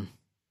time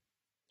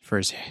for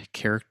his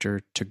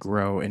character to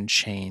grow and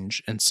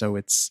change. And so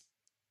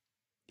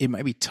it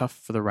might be tough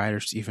for the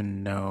writers to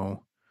even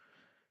know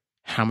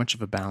how much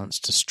of a balance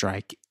to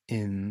strike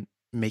in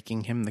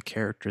making him the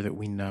character that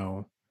we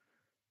know,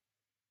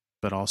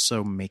 but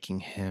also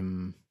making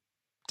him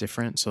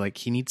different. So like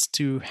he needs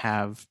to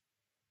have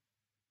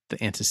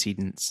the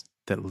antecedents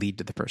that lead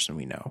to the person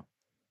we know.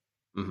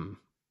 Mm-hmm.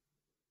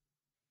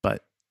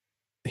 But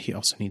he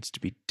also needs to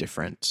be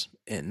different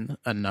in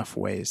enough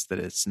ways that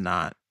it's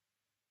not,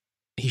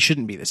 he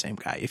shouldn't be the same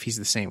guy. If he's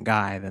the same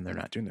guy, then they're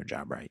not doing their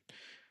job right.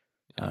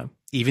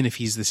 Even if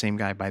he's the same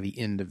guy by the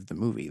end of the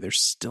movie,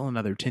 there's still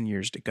another 10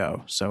 years to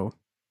go. So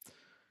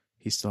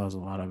he still has a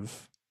lot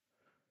of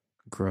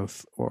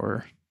growth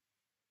or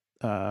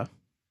the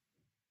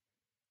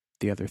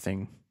other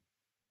thing.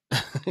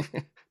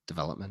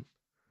 Development.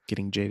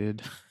 Getting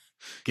jaded.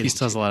 He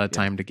still has a lot of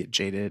time to get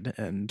jaded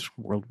and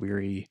world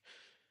weary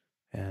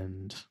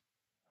and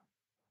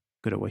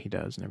good at what he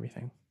does and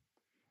everything.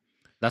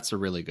 That's a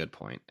really good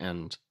point.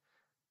 And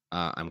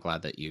I'm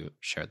glad that you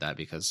shared that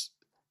because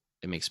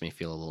it makes me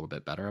feel a little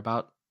bit better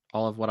about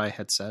all of what I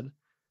had said.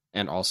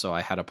 And also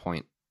I had a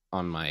point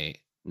on my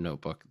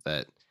notebook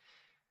that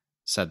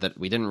said that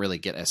we didn't really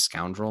get a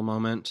scoundrel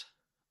moment.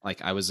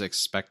 Like I was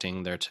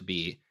expecting there to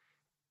be,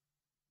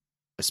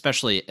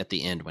 especially at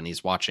the end when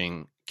he's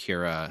watching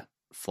Kira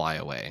fly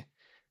away,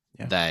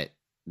 that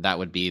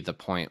would be the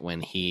point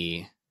when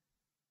he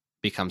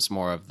becomes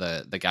more of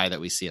the guy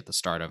that we see at the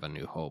start of A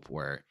New Hope,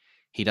 where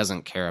he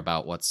doesn't care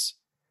about what's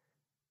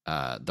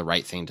the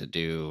right thing to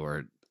do,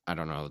 or I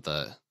don't know,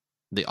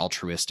 the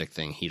altruistic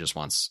thing. He just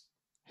wants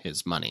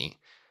his money.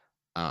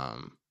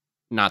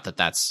 Not that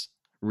that's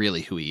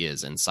really who he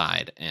is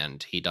inside,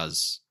 and he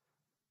does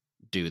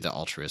do the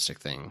altruistic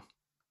thing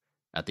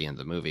at the end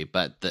of the movie,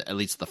 but at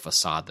least the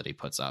facade that he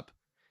puts up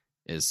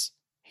is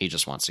he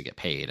just wants to get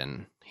paid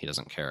and he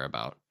doesn't care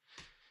about,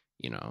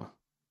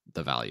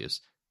 the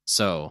values.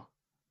 So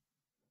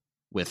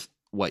with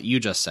what you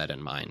just said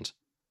in mind,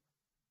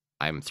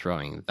 I'm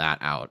throwing that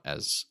out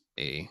as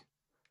a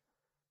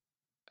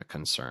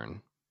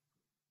concern.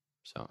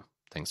 So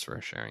thanks for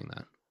sharing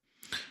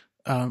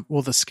that.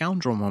 Well, the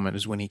scoundrel moment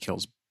is when he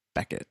kills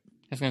Beckett.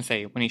 I was going to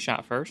say, when he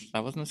shot first,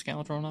 that wasn't a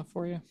scoundrel enough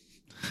for you?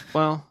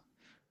 Well,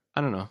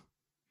 I don't know.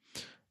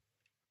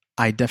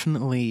 I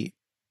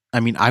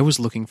was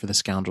looking for the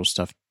scoundrel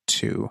stuff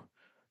too.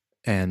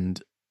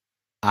 And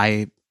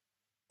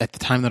at the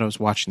time that I was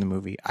watching the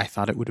movie, I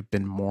thought it would have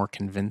been more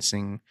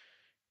convincing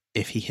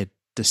if he had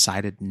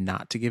decided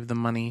not to give the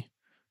money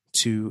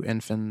to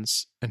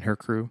Enfys and her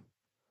crew.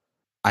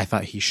 I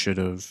thought he should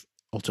have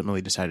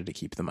ultimately decided to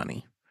keep the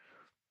money.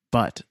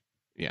 But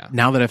yeah,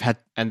 now that I've had...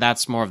 And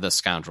that's more of the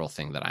scoundrel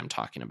thing that I'm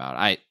talking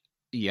about.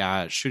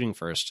 Shooting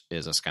first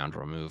is a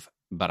scoundrel move,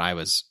 but I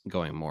was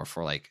going more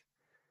for like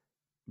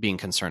being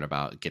concerned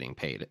about getting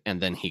paid. And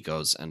then he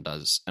goes and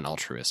does an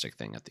altruistic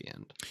thing at the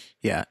end.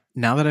 Yeah.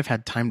 Now that I've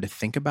had time to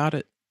think about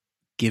it,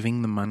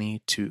 giving the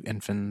money to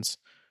Enfys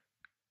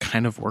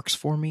kind of works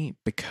for me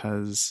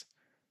because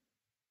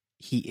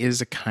he is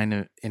a kind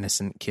of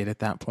innocent kid at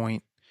that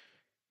point.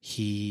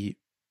 He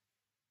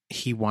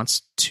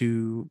wants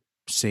to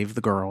save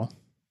the girl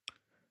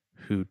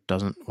who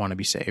doesn't want to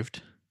be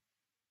saved.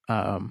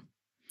 And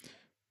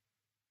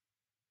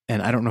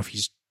I don't know if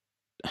he's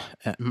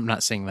I'm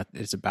not saying that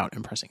it's about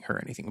impressing her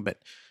or anything, but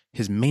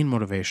his main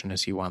motivation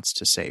is he wants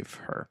to save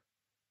her.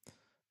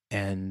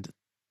 And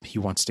he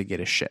wants to get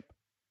a ship.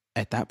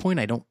 At that point,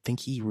 I don't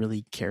think he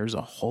really cares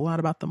a whole lot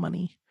about the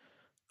money,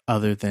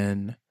 other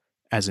than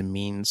as a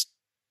means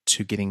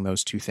to getting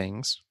those two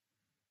things.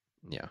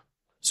 Yeah.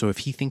 So if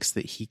he thinks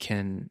that he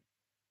can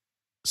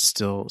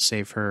still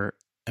save her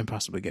and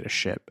possibly get a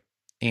ship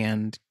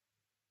and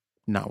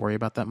not worry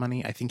about that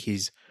money, I think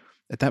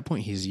at that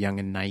point, he's young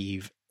and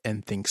naive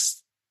and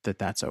thinks that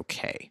that's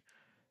okay.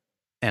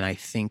 And I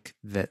think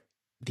that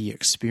the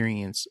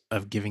experience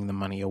of giving the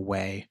money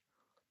away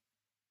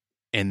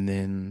and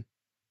then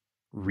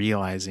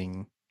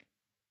realizing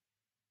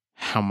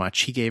how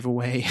much he gave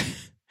away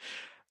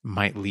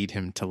might lead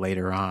him to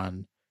later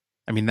on.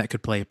 I mean, that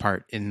could play a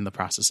part in the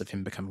process of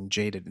him becoming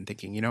jaded and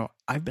thinking,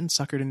 I've been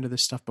suckered into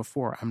this stuff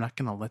before. I'm not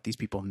going to let these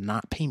people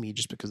not pay me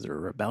just because they're a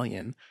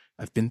rebellion.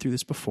 I've been through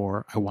this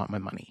before. I want my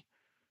money.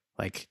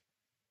 Like,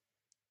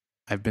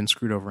 I've been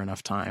screwed over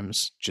enough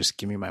times. Just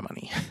give me my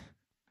money.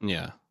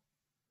 Yeah.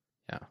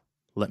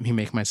 Let me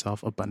make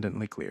myself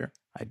abundantly clear.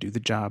 I do the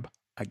job.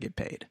 I get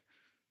paid.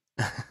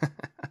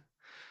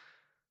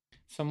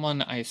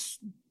 Someone I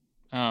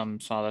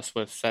saw this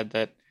with said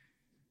that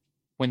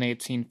when they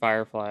had seen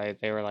Firefly,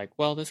 they were like,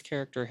 well, this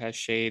character has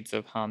shades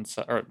of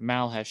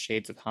Mal has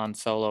shades of Han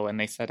Solo. And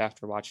they said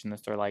after watching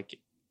this, they're like,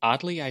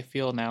 oddly, I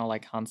feel now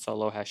like Han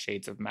Solo has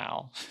shades of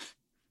Mal.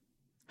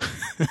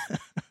 That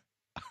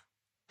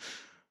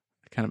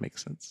kind of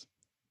makes sense.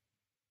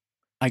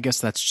 I guess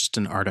that's just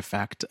an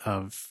artifact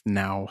of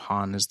now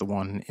Han is the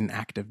one in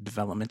active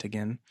development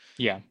again.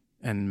 Yeah.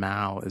 And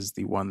Mal is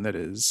the one that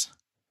is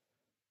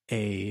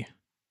a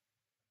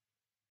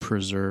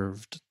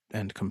preserved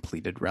and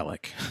completed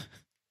relic.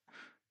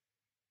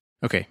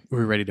 Okay,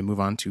 we're ready to move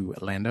on to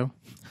Lando.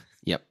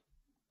 Yep.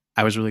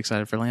 I was really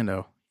excited for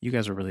Lando. You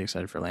guys were really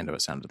excited for Lando,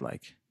 it sounded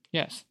like.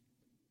 Yes.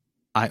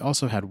 I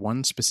also had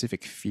one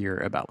specific fear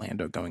about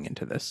Lando going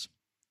into this.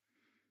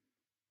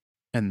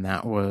 And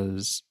that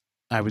was,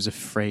 I was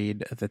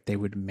afraid that they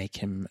would make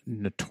him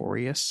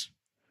notorious.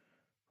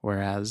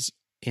 Whereas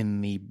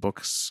in the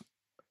books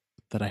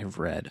that I have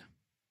read,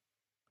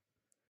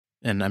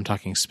 and I'm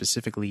talking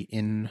specifically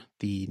in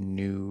the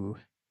new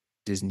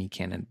Disney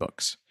canon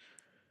books,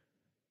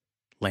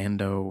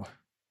 Lando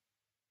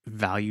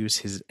values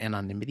his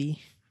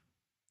anonymity,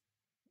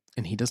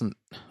 and he doesn't,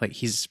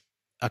 he's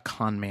a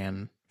con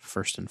man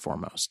first and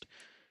foremost,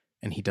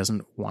 and he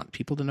doesn't want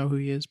people to know who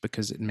he is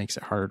because it makes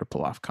it harder to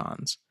pull off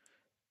cons.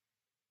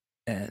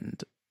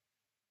 And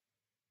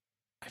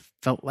I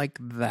felt like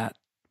that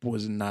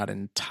was not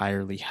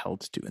entirely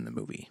held to in the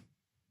movie.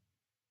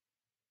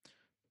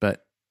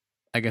 But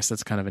I guess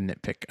that's kind of a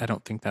nitpick. I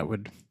don't think that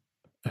would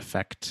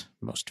affect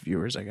most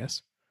viewers, I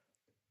guess.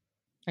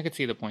 I could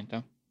see the point,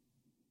 though.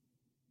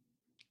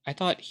 I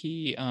thought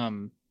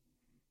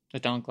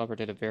that Donald Glover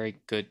did a very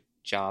good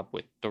job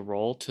with the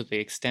role, to the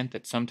extent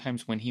that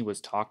sometimes when he was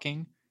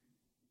talking,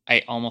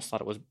 I almost thought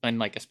it was,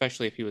 and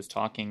especially if he was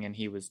talking and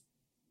he was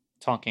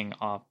talking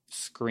off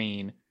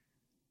screen,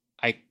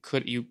 I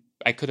could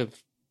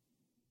have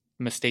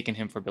mistaken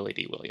him for Billy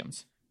D.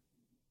 Williams,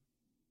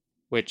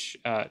 which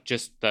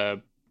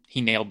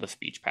he nailed the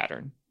speech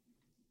pattern,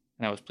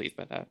 and I was pleased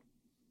by that.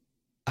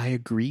 I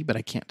agree, but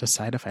I can't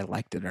decide if I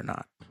liked it or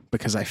not,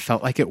 because I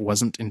felt like it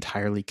wasn't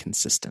entirely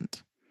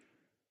consistent.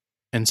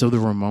 And so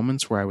there were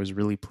moments where I was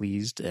really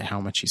pleased at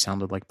how much he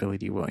sounded like Billy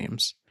D.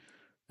 Williams.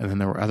 And then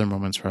there were other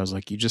moments where I was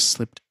like, you just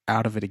slipped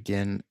out of it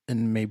again,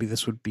 and maybe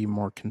this would be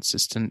more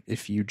consistent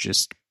if you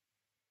just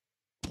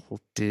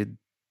did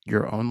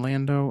your own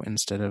Lando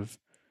instead of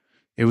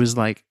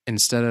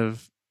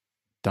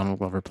Donald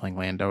Glover playing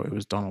Lando, it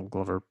was Donald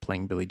Glover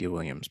playing Billy D.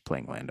 Williams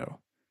playing Lando.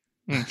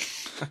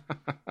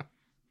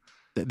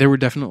 There were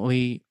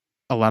definitely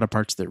a lot of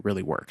parts that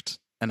really worked,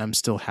 and I'm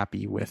still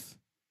happy with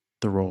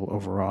the role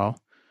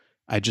overall.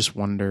 I just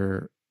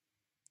wonder,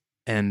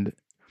 and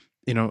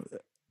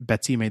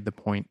Betsy made the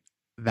point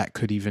that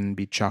could even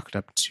be chalked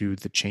up to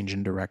the change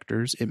in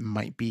directors. It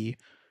might be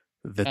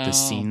that the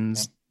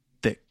scenes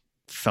that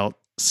felt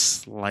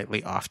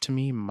slightly off to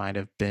me might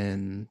have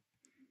been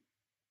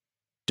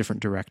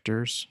different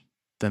directors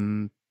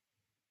than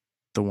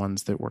the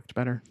ones that worked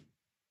better.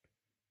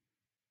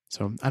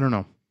 So I don't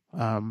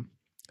know.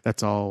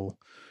 That's all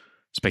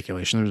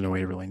speculation. There's no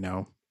way to really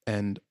know.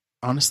 And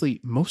honestly,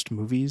 most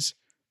movies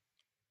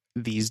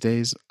these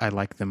days, I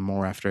like them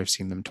more after I've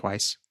seen them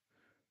twice.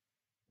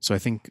 So I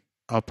think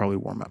I'll probably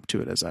warm up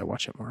to it as I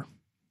watch it more.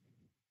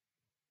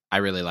 I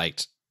really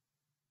liked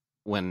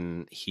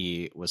when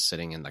he was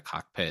sitting in the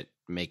cockpit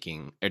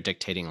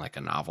dictating like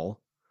a novel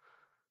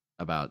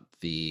about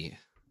the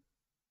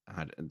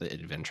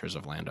adventures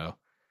of Lando.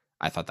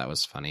 I thought that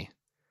was funny,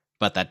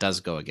 but that does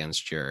go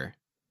against your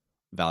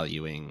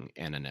valuing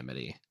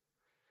anonymity.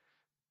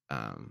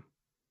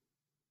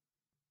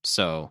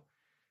 So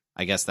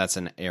I guess that's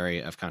an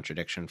area of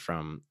contradiction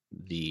from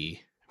the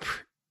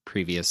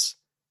previous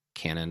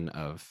canon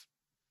of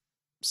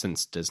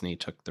since Disney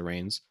took the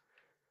reins.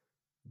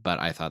 But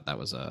I thought that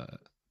was a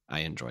I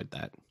enjoyed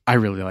that. I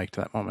really liked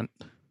that moment.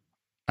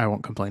 I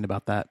won't complain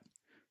about that.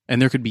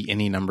 And there could be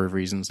any number of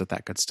reasons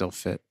that could still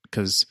fit,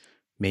 because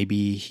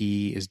maybe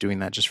he is doing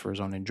that just for his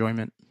own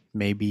enjoyment.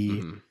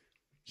 Maybe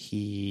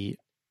he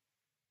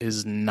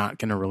is not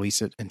going to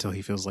release it until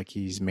he feels like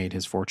he's made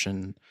his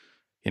fortune.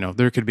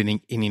 There could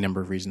be any number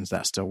of reasons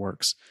that still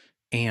works.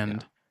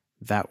 And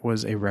that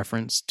was a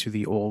reference to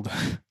the old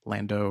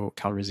Lando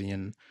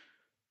Calrissian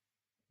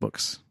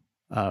books.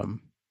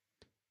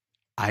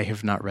 I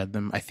have not read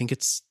them. I think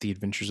it's The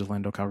Adventures of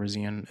Lando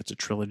Calrissian. It's a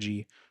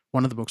trilogy.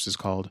 One of the books is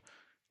called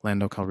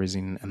Lando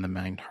Calrissian and the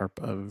Mind Harp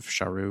of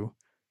Sharu.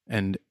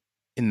 And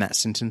in that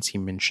sentence, he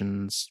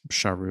mentions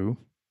Sharu.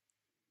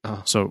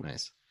 Oh, so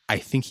nice. I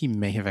think he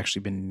may have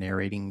actually been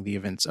narrating the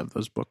events of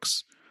those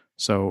books.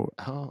 So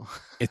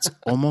it's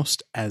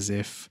almost as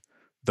if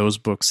those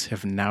books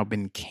have now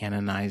been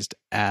canonized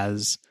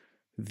as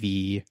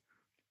the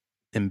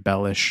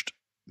embellished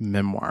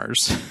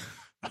memoirs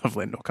of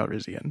Lando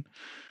Calrissian.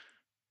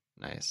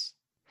 Nice.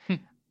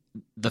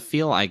 The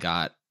feel I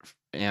got,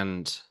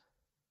 and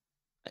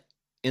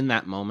in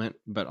that moment,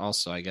 but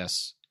also I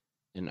guess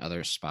in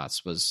other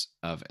spots, was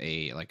of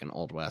an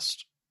Old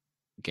West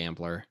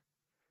gambler,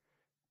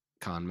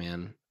 con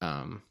man,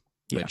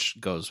 which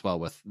goes well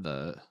with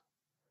the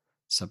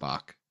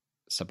Sabacc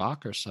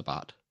or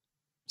Sabat?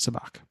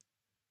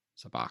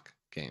 Sabacc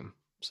game.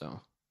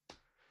 So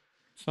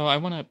I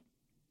want to.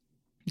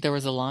 There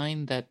was a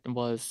line that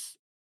was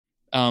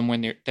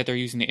when they're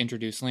using to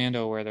introduce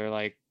Lando, where they're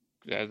like,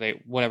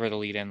 whatever the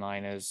lead-in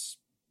line is,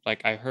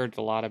 like, I heard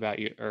a lot about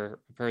you, or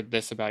I've heard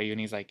this about you, and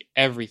he's like,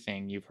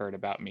 everything you've heard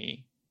about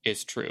me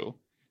is true.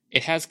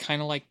 It has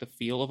kind of like the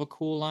feel of a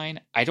cool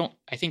line. I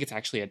think it's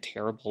actually a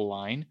terrible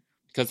line,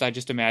 because I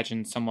just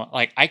imagine someone,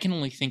 like, I can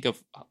only think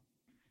of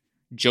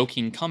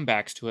joking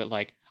comebacks to it,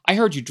 like, I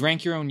heard you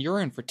drank your own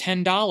urine for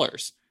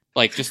 $10.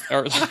 Like, just,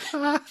 or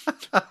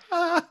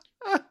like,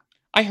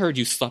 I heard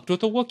you slept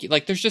with a Wookiee.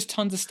 Like, there's just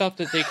tons of stuff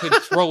that they could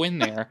throw in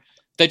there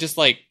that just,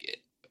 like,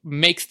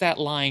 makes that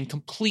line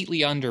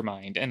completely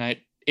undermined. And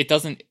it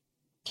doesn't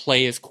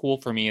play as cool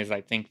for me as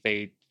I think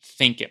they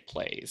think it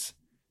plays.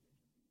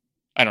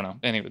 I don't know.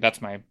 Anyway,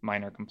 that's my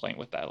minor complaint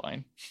with that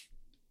line.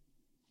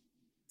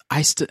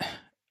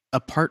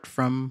 Apart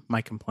from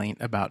my complaint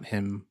about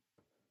him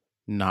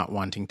not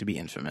wanting to be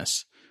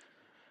infamous,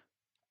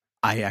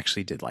 I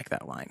actually did like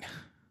that line.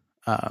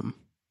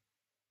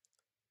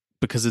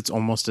 Because it's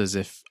almost as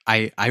if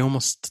I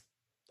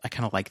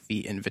kind of like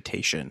the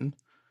invitation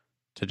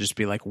to just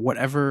be like,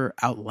 whatever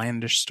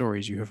outlandish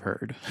stories you have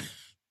heard,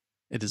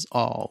 it is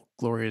all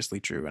gloriously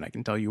true, and I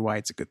can tell you why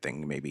it's a good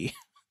thing, maybe.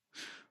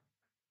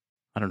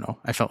 I don't know.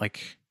 I felt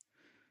like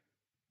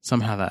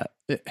somehow that,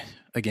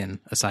 again,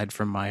 aside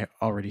from my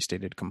already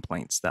stated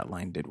complaints, that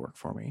line did work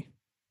for me.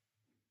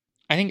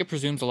 I think it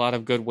presumes a lot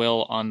of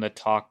goodwill on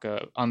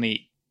on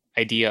the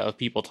idea of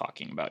people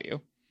talking about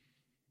you.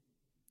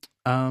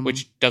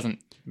 Which doesn't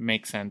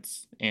make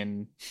sense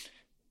in...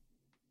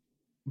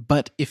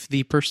 But if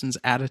the person's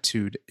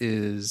attitude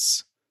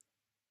is...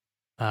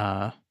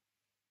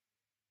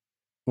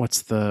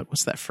 what's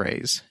that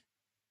phrase?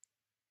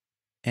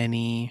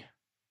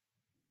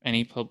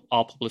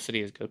 All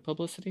publicity is good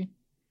publicity?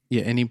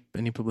 Yeah,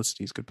 any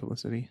publicity is good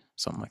publicity.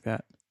 Something like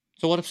that.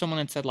 So what if someone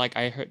had said, like,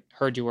 I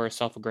heard you were a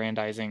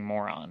self-aggrandizing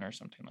moron or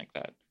something like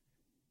that?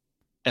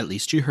 At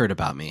least you heard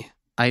about me.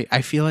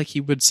 I feel like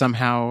he would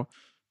somehow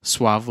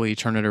suavely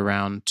turn it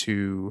around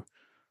to,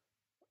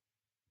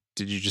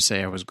 did you just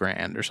say I was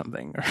grand or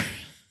something? Or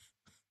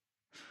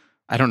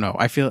I don't know.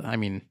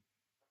 I'm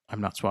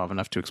not suave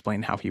enough to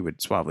explain how he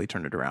would suavely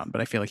turn it around, but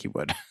I feel like he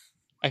would.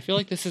 I feel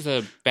like this is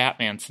a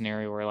Batman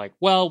scenario where, like,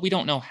 well, we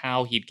don't know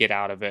how he'd get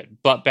out of it,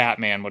 but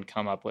Batman would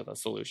come up with a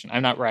solution.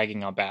 I'm not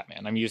ragging on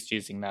Batman. I'm used to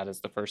using that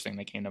as the first thing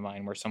that came to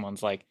mind, where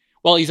someone's like,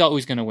 well, he's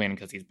always going to win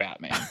because he's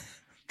Batman.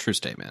 True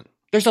statement.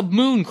 There's a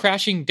moon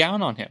crashing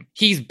down on him.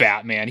 He's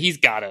Batman. He's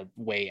got a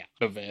way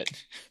out of it.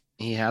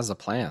 He has a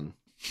plan.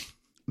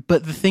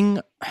 But the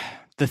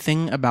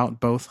thing about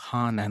both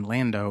Han and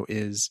Lando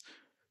is,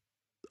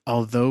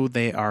 although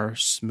they are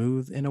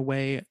smooth in a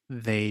way,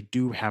 they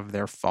do have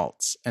their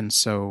faults. And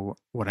so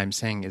what I'm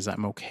saying is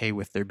I'm okay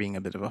with there being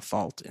a bit of a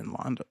fault in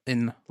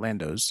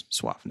Lando's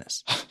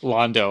suaveness.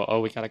 Lando. Oh,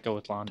 we got to go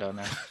with Lando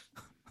now.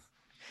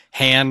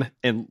 Han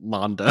and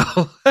Lando.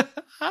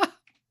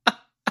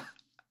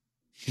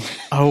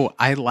 Oh,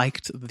 I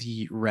liked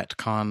the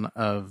retcon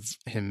of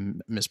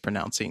him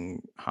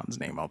mispronouncing Han's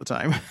name all the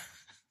time.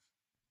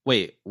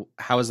 Wait,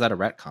 how is that a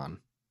retcon?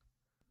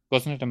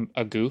 Wasn't it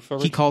a goof?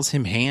 He calls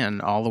him Han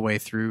all the way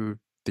through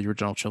the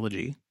original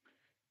trilogy.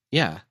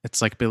 Yeah.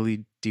 It's like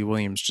Billy D.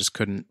 Williams just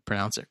couldn't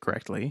pronounce it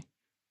correctly.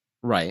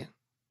 Right.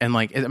 And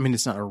like, I mean,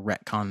 it's not a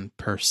retcon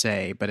per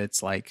se, but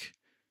it's like,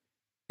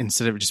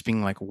 instead of just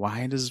being like,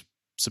 why does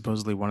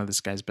supposedly one of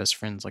this guy's best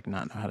friends like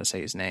not know how to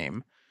say his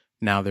name?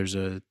 Now there's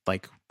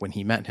when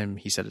he met him,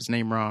 he said his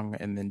name wrong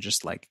and then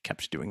just like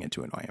kept doing it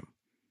to annoy him.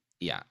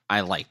 Yeah,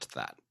 I liked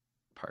that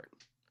part.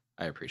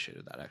 I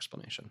appreciated that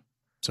explanation.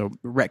 So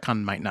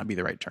retcon might not be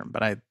the right term,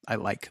 but I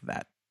like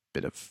that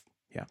bit of,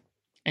 yeah.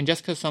 And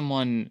just because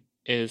someone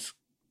is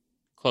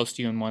close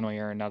to you in one way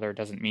or another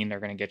doesn't mean they're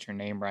going to get your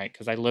name right.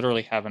 Because I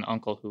literally have an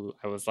uncle who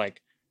I was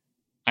like,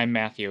 I'm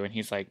Matthew. And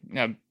he's like,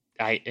 no,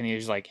 and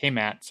he's like, hey,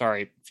 Matt,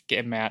 sorry,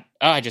 get Matt.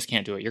 Oh, I just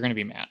can't do it. You're going to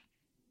be Matt.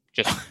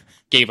 Just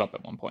gave up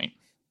at one point.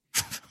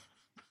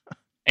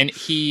 And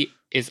he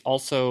is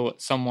also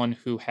someone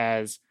who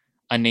has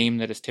a name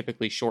that is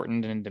typically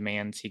shortened and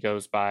demands he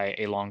goes by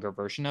a longer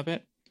version of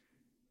it.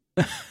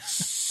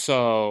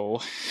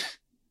 So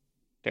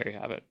there you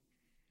have it.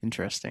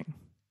 Interesting.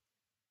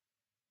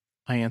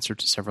 I answer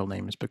to several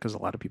names because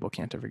a lot of people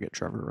can't ever get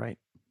Trevor right.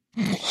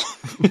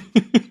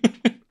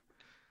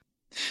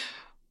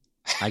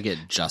 I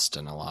get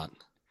Justin a lot.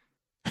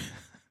 That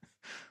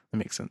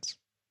makes sense.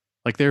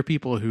 Like, there are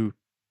people who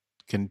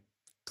can,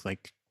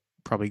 like,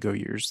 probably go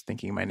years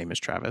thinking my name is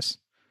Travis.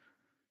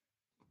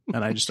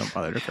 And I just don't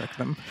bother to correct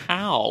them.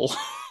 How?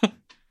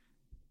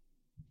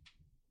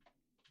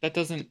 That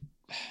doesn't...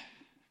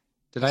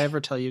 Did I ever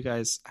tell you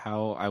guys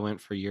how I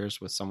went for years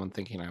with someone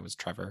thinking I was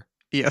Trevor?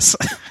 Yes.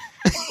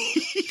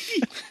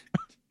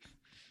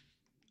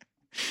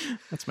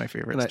 That's my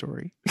favorite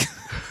story.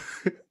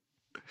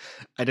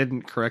 I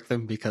didn't correct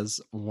them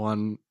because,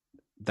 one,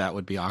 that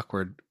would be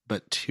awkward,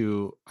 but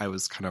two, I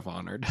was kind of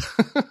honored.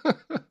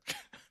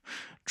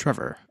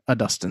 Trevor, a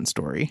Dustin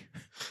story.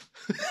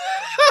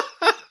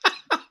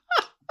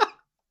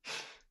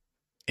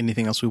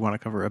 Anything else we want to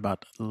cover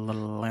about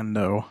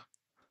Lando?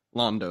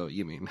 Londo,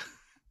 you mean?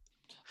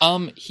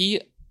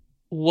 He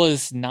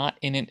was not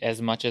in it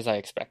as much as I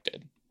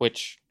expected,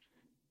 which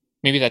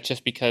maybe that's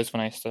just because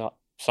when I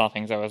saw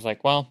things, I was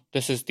like, well,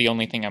 this is the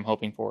only thing I'm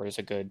hoping for is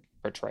a good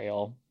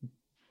portrayal.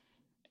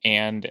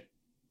 And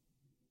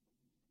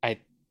I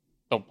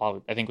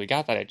think we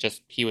got that.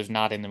 He was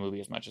not in the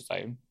movie as much as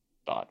I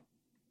thought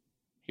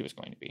he was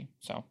going to be.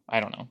 So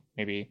I don't know.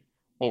 Maybe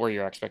what were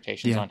your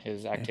expectations on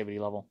his activity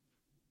level?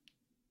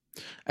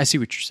 I see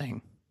what you're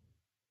saying.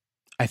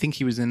 I think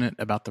he was in it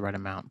about the right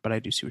amount, but I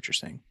do see what you're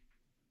saying.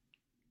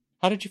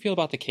 How did you feel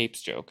about the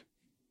capes joke?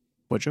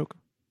 What joke?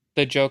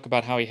 The joke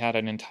about how he had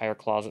an entire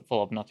closet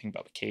full of nothing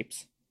but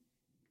capes,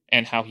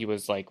 and how he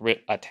was like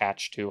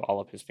attached to all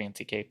of his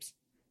fancy capes.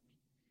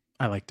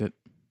 I liked it.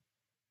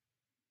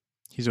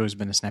 He's always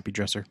been a snappy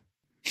dresser.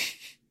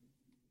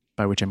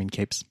 By which I mean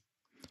capes.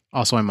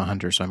 Also, I'm a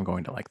hunter, so I'm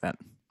going to like that.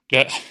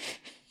 Yeah.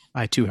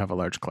 I too have a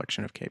large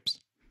collection of capes.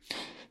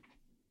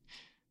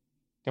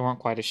 They weren't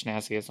quite as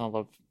snazzy as all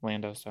of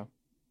Lando, so.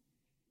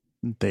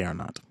 They are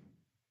not.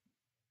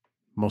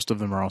 Most of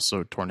them are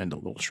also torn into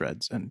little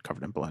shreds and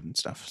covered in blood and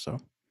stuff. So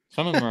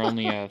some of them are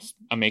only a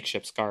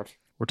makeshift scarf.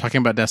 We're talking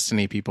about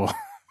Destiny, people.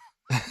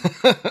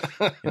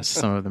 Yes,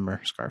 some of them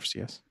are scarves,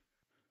 yes.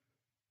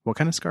 What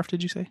kind of scarf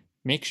did you say?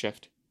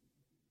 Makeshift.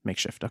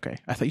 Makeshift, okay.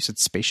 I thought you said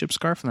spaceship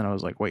scarf, and then I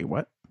was like, wait,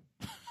 what?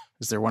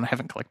 Is there one I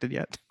haven't collected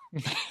yet?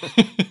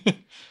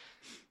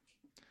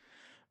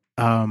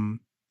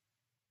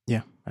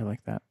 Yeah, I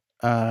like that.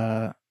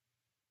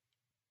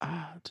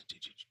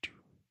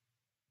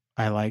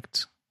 I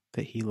liked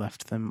that he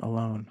left them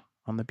alone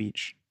on the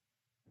beach.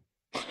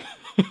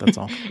 That's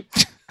all.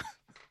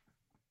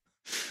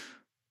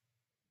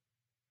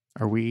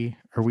 Are we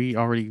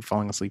already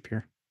falling asleep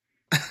here?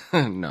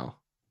 No.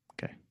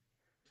 Okay.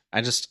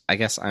 I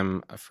guess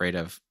I'm afraid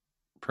of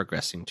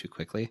progressing too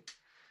quickly.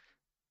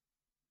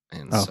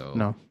 And so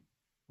no.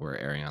 We're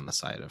erring on the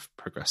side of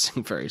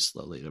progressing very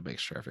slowly to make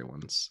sure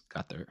everyone's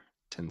got their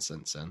 10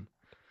 cents in.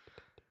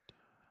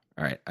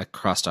 All right, I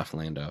crossed off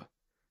Lando.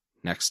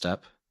 Next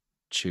up,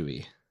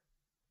 Chewie.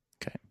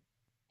 Okay.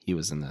 He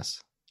was in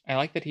this. I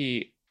like that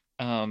he,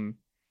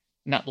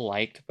 not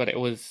liked, but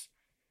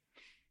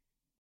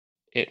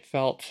it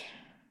felt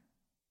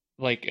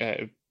like,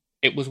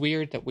 it was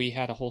weird that we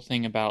had a whole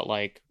thing about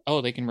like, oh,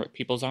 they can rip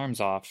people's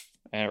arms off.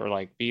 Or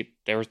like,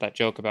 there was that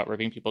joke about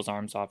ripping people's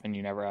arms off, and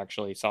you never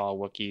actually saw a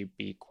Wookiee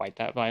be quite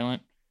that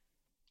violent.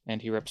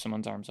 And he ripped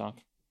someone's arms off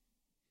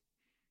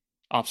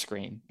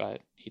screen,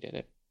 but he did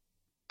it.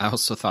 I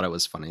also thought it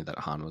was funny that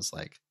Han was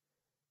like,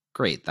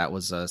 great, that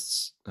was a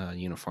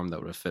uniform that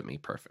would have fit me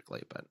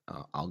perfectly, but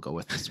I'll go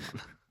with this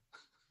one.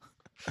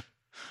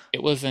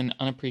 It was an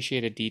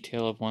unappreciated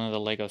detail of one of the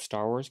Lego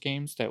Star Wars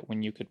games that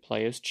when you could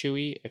play as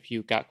Chewie, if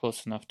you got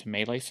close enough to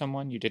melee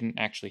someone, you didn't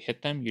actually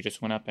hit them. You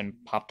just went up and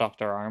popped off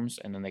their arms,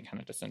 and then they kind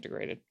of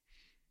disintegrated.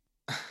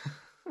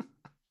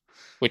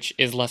 Which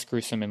is less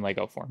gruesome in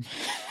Lego form.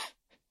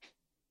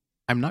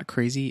 I'm not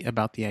crazy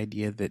about the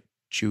idea that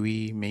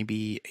Chewie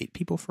maybe ate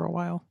people for a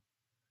while.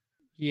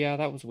 Yeah,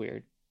 that was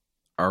weird.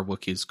 Are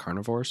Wookiees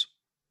carnivores?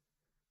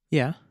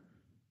 Yeah.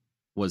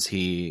 Was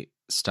he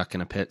stuck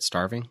in a pit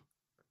starving?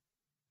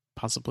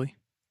 Possibly.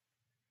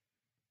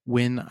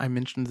 When I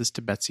mentioned this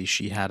to Betsy,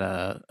 she had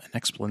an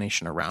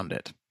explanation around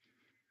it.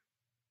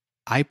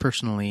 I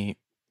personally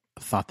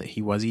thought that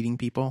he was eating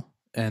people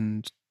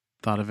and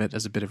thought of it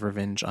as a bit of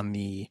revenge on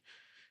the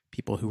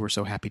people who were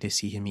so happy to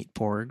see him eat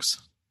porgs.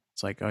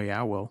 It's like, oh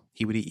yeah, well,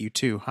 he would eat you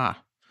too, huh?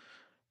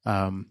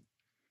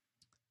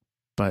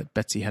 But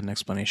Betsy had an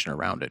explanation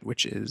around it,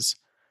 which is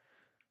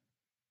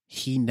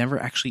he never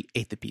actually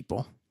ate the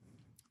people.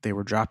 They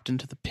were dropped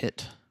into the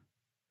pit.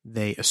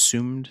 They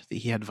assumed that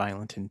he had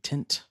violent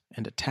intent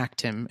and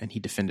attacked him, and he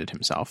defended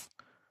himself.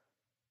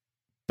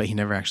 But he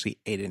never actually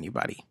ate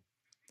anybody.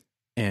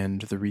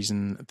 And the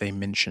reason they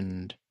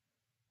mentioned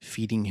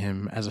feeding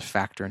him as a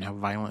factor in how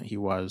violent he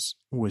was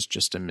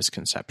just a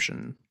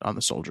misconception on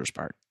the soldiers'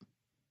 part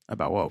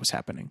about what was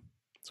happening.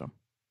 So,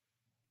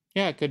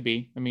 Yeah, it could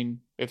be. I mean,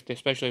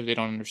 especially if they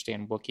don't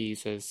understand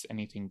Wookiees as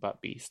anything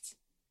but beasts.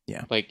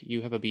 Yeah. Like,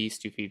 you have a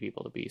beast, you feed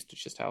people to beast.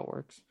 It's just how it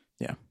works.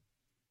 Yeah.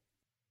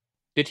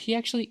 Did he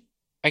actually...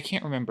 I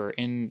can't remember.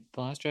 In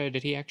The Last Jedi,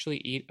 did he actually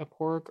eat a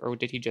porg, or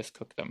did he just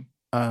cook them?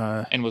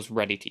 And was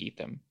ready to eat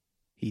them?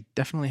 He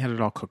definitely had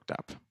it all cooked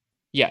up.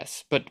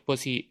 Yes, but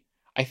was he...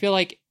 I feel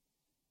like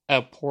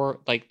a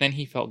porg... Like, then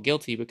he felt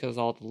guilty because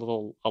all the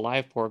little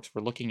alive porgs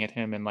were looking at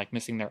him and, like,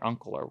 missing their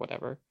uncle or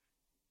whatever.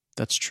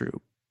 That's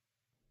true.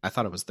 I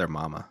thought it was their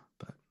mama,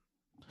 but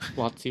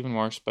Well, it's even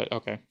worse, but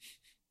okay.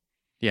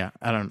 Yeah,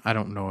 I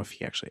don't know if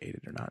he actually ate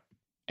it or not.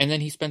 And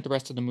then he spent the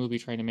rest of the movie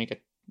trying to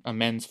make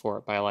amends for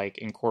it by, like,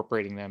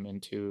 incorporating them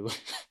into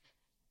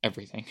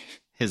everything.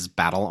 his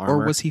battle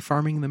armor. Or was he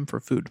farming them for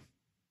food?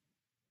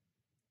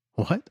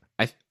 What?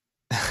 I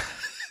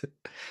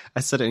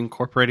said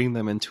incorporating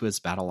them into his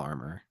battle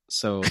armor.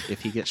 So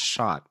if he gets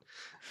shot,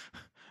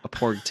 a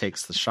porg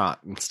takes the shot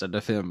instead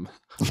of him.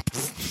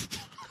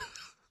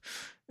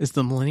 Is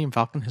the Millennium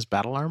Falcon his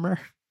battle armor?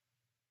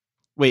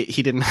 Wait,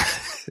 he didn't.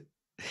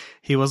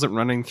 He wasn't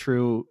running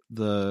through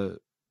the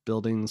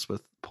buildings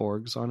with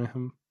porgs on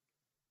him.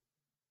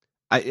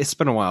 It's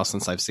been a while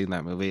since I've seen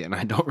that movie, and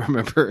I don't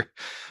remember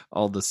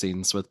all the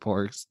scenes with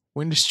porgs.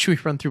 When does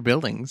Chewie run through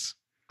buildings?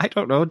 I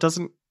don't know. It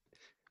doesn't.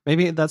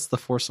 Maybe that's The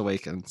Force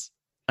Awakens.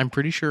 I'm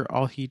pretty sure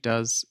all he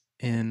does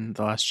in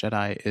The Last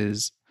Jedi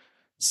is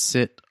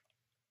sit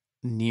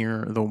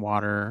near the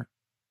water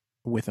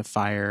with a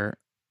fire,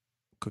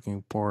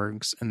 cooking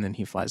porgs, and then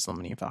he flies the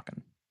Millennium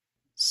Falcon.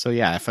 So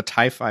yeah, if a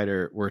TIE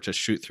fighter were to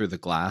shoot through the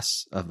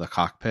glass of the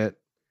cockpit,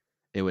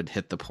 it would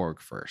hit the porg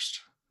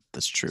first.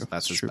 That's true. So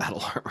that's his true.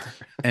 battle armor.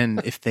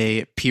 And if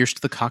they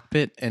pierced the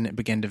cockpit and it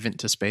began to vent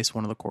to space,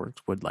 one of the porgs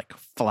would like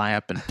fly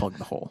up and plug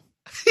the hole.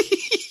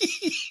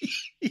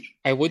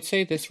 I would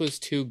say this was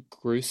too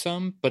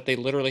gruesome, but they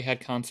literally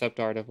had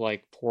concept art of,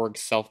 like, porgs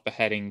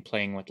self-beheading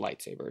playing with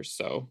lightsabers,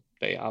 so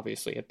they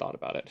obviously had thought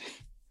about it.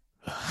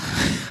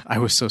 I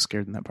was so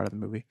scared in that part of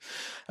the movie.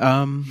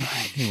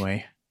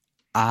 Anyway,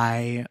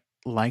 I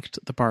liked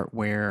the part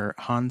where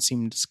Han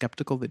seemed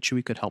skeptical that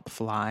Chewie could help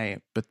fly,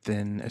 but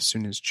then as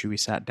soon as Chewie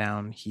sat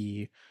down,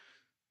 the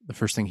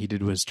first thing he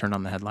did was turn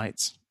on the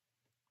headlights.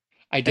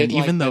 I did, and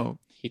like even that though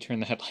he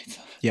turned the headlights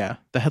on. Yeah,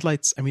 the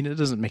headlights, I mean, it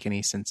doesn't make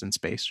any sense in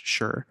space,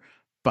 sure,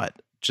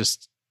 but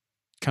just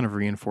kind of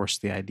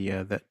reinforced the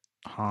idea that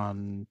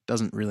Han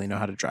doesn't really know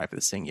how to drive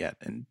this thing yet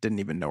and didn't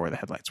even know where the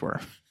headlights were.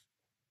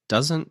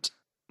 Doesn't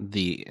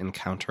the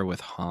encounter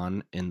with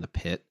Han in the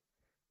pit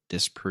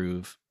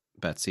disprove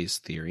Betsy's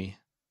theory?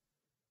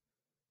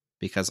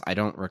 Because I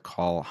don't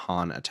recall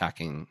Han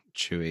attacking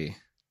Chewie.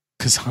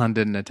 Because Han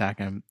didn't attack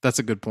him. That's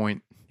a good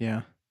point.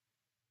 Yeah.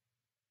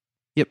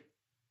 Yep.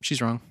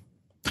 She's wrong.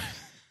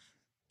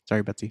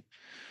 Sorry, Betsy.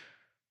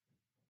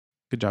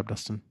 Good job,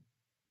 Dustin.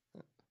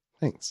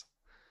 Thanks.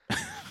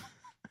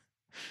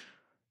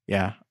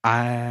 Yeah.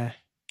 They're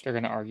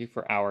going to argue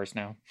for hours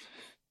now.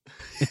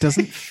 It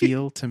doesn't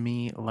feel to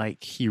me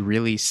like he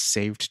really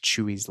saved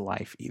Chewie's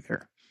life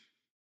either.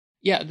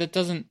 Yeah, that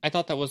doesn't... I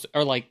thought that was...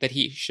 Or, like, that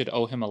he should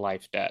owe him a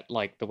life debt,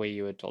 like the way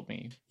you had told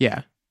me.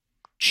 Yeah.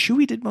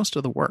 Chewie did most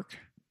of the work.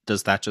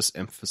 Does that just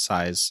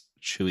emphasize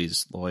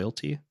Chewie's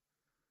loyalty?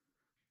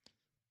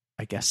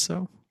 I guess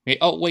so.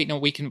 Oh, wait, no,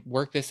 we can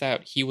work this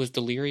out. He was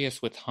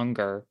delirious with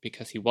hunger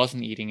because he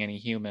wasn't eating any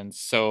humans,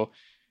 so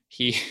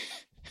he...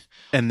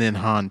 And then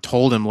Han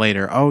told him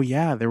later, oh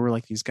yeah, there were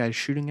like these guys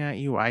shooting at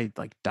you. I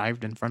like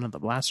dived in front of the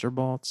blaster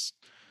bolts.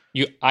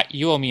 You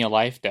owe me a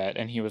life debt.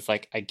 And he was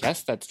like, I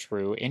guess that's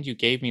true. And you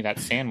gave me that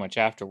sandwich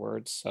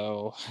afterwards,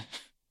 so...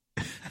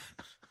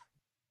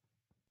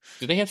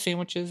 Do they have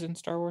sandwiches in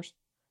Star Wars?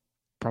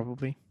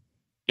 Probably.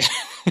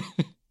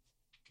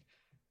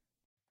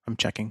 I'm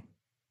checking.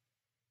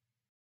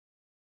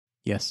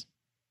 Yes.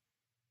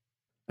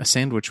 A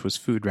sandwich was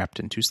food wrapped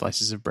in 2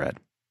 slices of bread.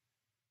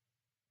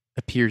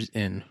 Appears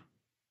in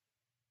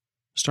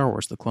Star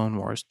Wars: The Clone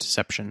Wars,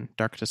 Deception,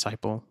 Dark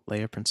Disciple,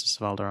 Leia, Princess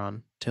of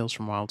Alderaan, Tales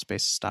from Wild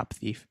Space, Stop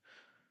Thief,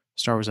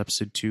 Star Wars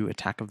Episode 2,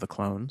 Attack of the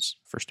Clones,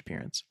 first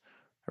appearance,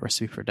 A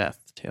Recipe for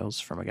Death, Tales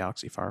from a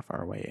Galaxy Far,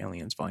 Far Away,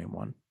 Aliens Volume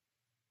 1.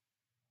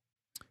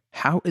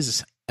 How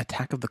is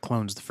Attack of the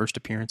Clones the first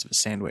appearance of a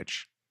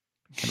sandwich?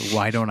 And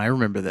why don't I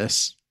remember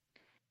this?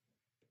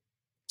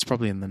 It's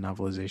probably in the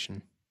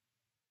novelization.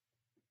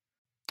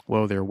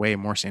 Whoa, there are way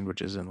more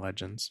sandwiches in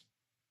Legends.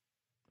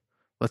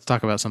 Let's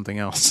talk about something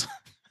else.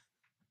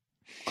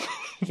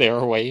 There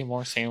are way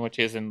more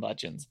sandwiches in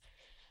Legends.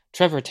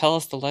 Trevor, tell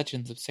us the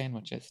legends of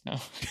sandwiches. No.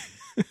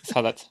 That's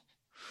how that's...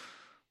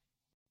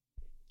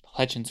 The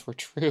legends were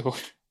true.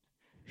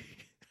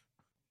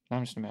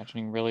 I'm just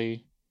imagining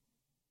really,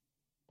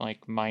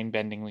 like,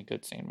 mind-bendingly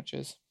good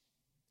sandwiches.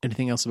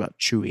 Anything else about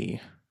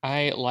Chewie?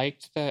 I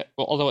liked that,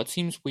 well, although it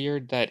seems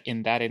weird that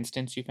in that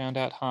instance you found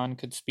out Han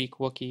could speak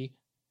Wookiee,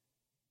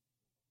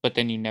 but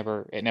then it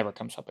never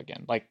comes up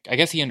again. Like, I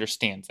guess he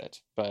understands it,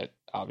 but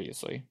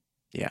obviously.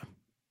 Yeah.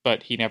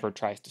 But he never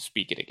tries to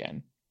speak it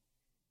again.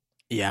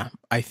 Yeah,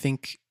 I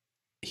think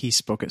he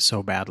spoke it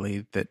so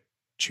badly that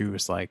Chewie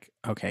was like,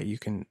 okay, you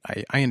can,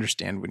 I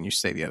understand when you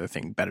say the other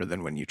thing better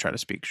than when you try to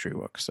speak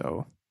Shriwook,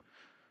 so.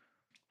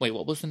 Wait,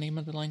 what was the name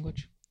of the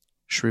language?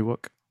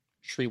 Shriwook.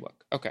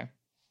 Shriwook, okay.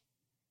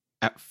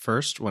 At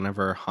first,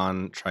 whenever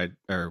Han tried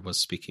or was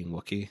speaking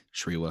Wookiee,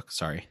 Shriwook,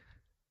 sorry,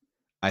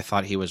 I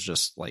thought he was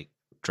just like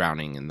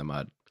drowning in the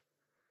mud,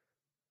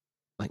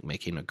 like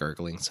making a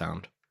gurgling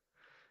sound.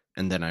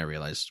 And then I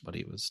realized what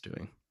he was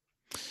doing.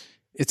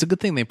 It's a good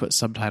thing they put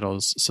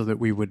subtitles so that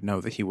we would know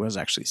that he was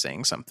actually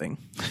saying something.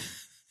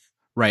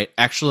 Right.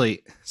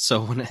 Actually,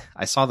 so when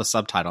I saw the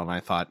subtitle and I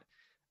thought,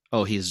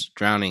 oh, he's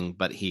drowning,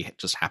 but he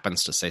just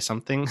happens to say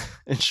something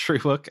in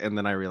Shriwook. And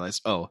then I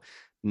realized, oh,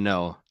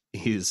 no,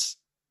 he's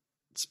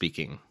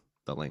speaking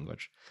the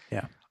language.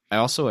 Yeah. I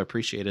also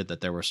appreciated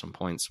that there were some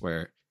points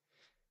where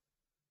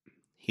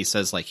he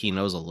says like he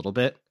knows a little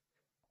bit.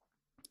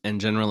 And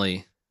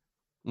generally,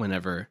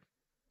 whenever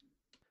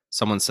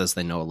someone says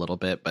they know a little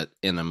bit, but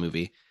in a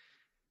movie,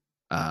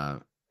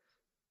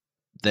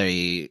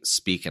 they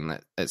speak and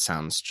it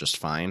sounds just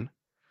fine.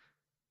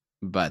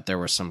 But there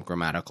were some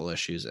grammatical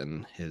issues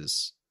in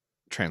his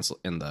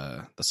in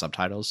the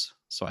subtitles,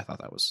 so I thought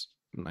that was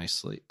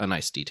a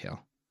nice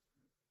detail.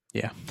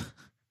 Yeah.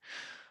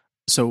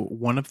 So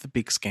one of the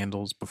big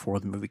scandals before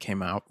the movie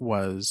came out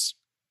was,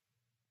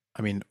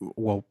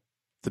 the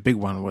big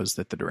one was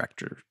that the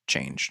director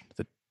changed.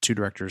 The two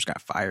directors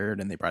got fired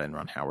and they brought in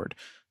Ron Howard.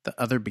 The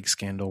other big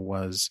scandal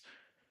was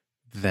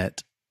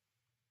that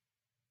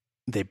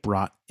they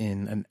brought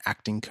in an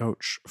acting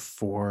coach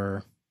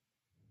for,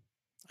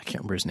 I can't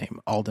remember his name,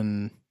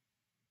 Alden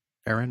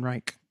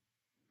Ehrenreich. Is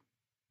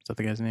that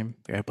the guy's name?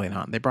 The guy who played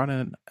Han. They brought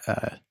in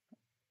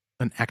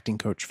an acting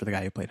coach for the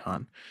guy who played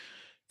Han.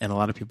 And a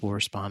lot of people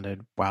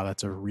responded, wow,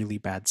 that's a really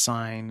bad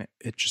sign.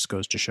 It just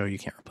goes to show you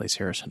can't replace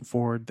Harrison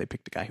Ford. They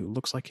picked a guy who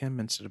looks like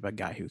him instead of a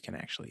guy who can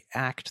actually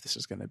act. This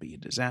is going to be a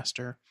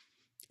disaster.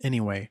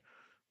 Anyway,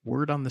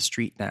 word on the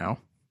street now.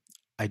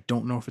 I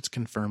don't know if it's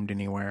confirmed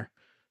anywhere,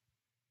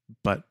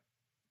 but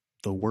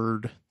the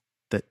word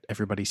that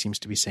everybody seems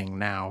to be saying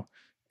now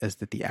is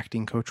that the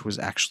acting coach was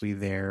actually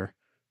there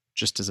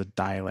just as a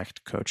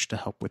dialect coach to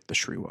help with the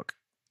Shriwook,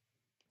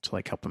 to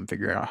like help him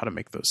figure out how to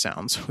make those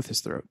sounds with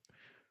his throat.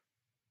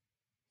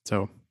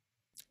 So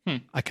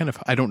I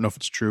don't know if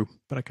it's true,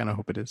 but I kind of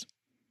hope it is.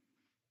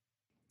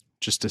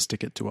 Just to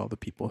stick it to all the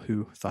people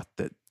who thought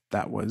that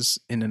that was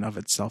in and of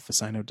itself a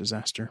sign of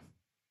disaster.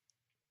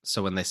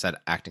 So when they said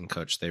acting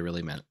coach, they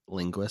really meant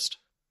linguist?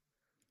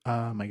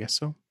 I guess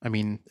so. I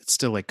mean, it's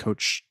still a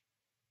coach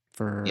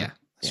for... Yeah,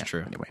 that's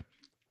true. Anyway.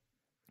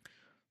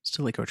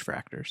 Still a coach for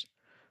actors.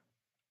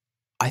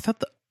 I thought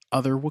the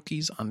other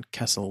Wookiees on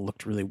Kessel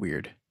looked really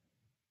weird.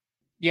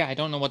 Yeah, I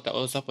don't know what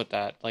was up with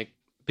that. Like,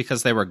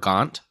 because they were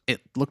gaunt? It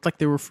looked like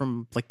they were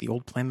from like the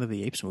old Planet of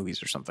the Apes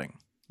movies or something.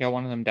 Yeah,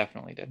 one of them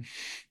definitely did.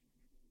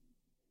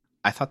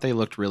 I thought they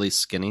looked really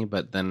skinny,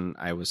 but then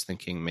I was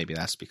thinking maybe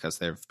that's because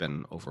they've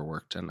been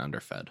overworked and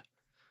underfed.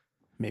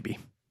 Maybe.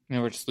 They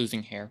were just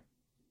losing hair.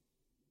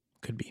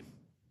 Could be.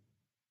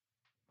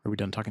 Are we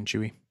done talking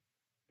Chewie?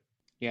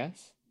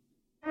 Yes.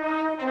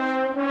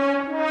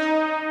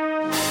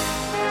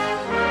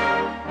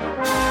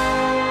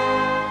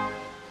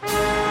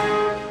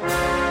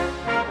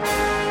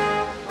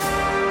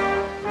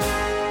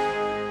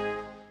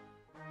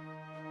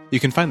 You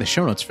can find the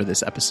show notes for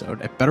this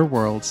episode at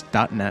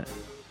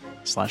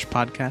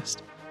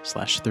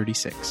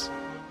betterworlds.net/podcast/36.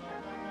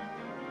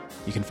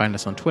 You can find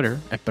us on Twitter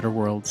at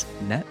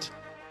betterworldsnet.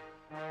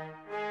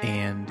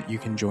 And you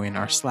can join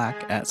our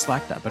Slack at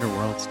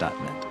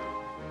slack.betterworlds.net.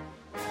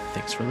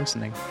 Thanks for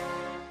listening.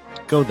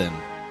 Go then.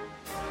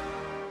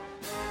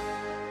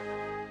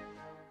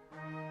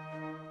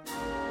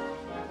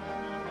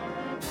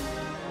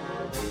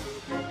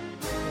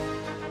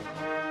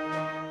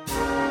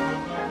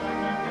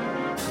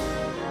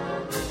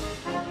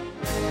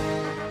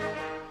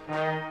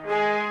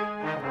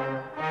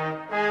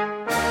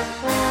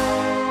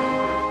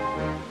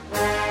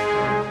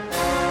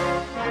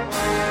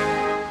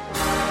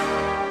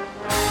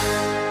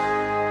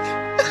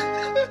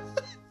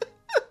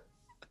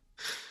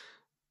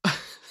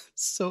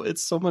 So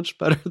it's so much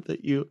better that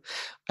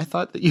I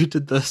thought that you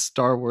did the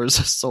Star Wars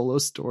solo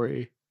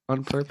story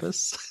on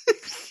purpose.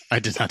 I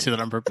did not do that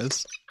on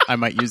purpose. I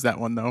might use that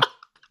one though.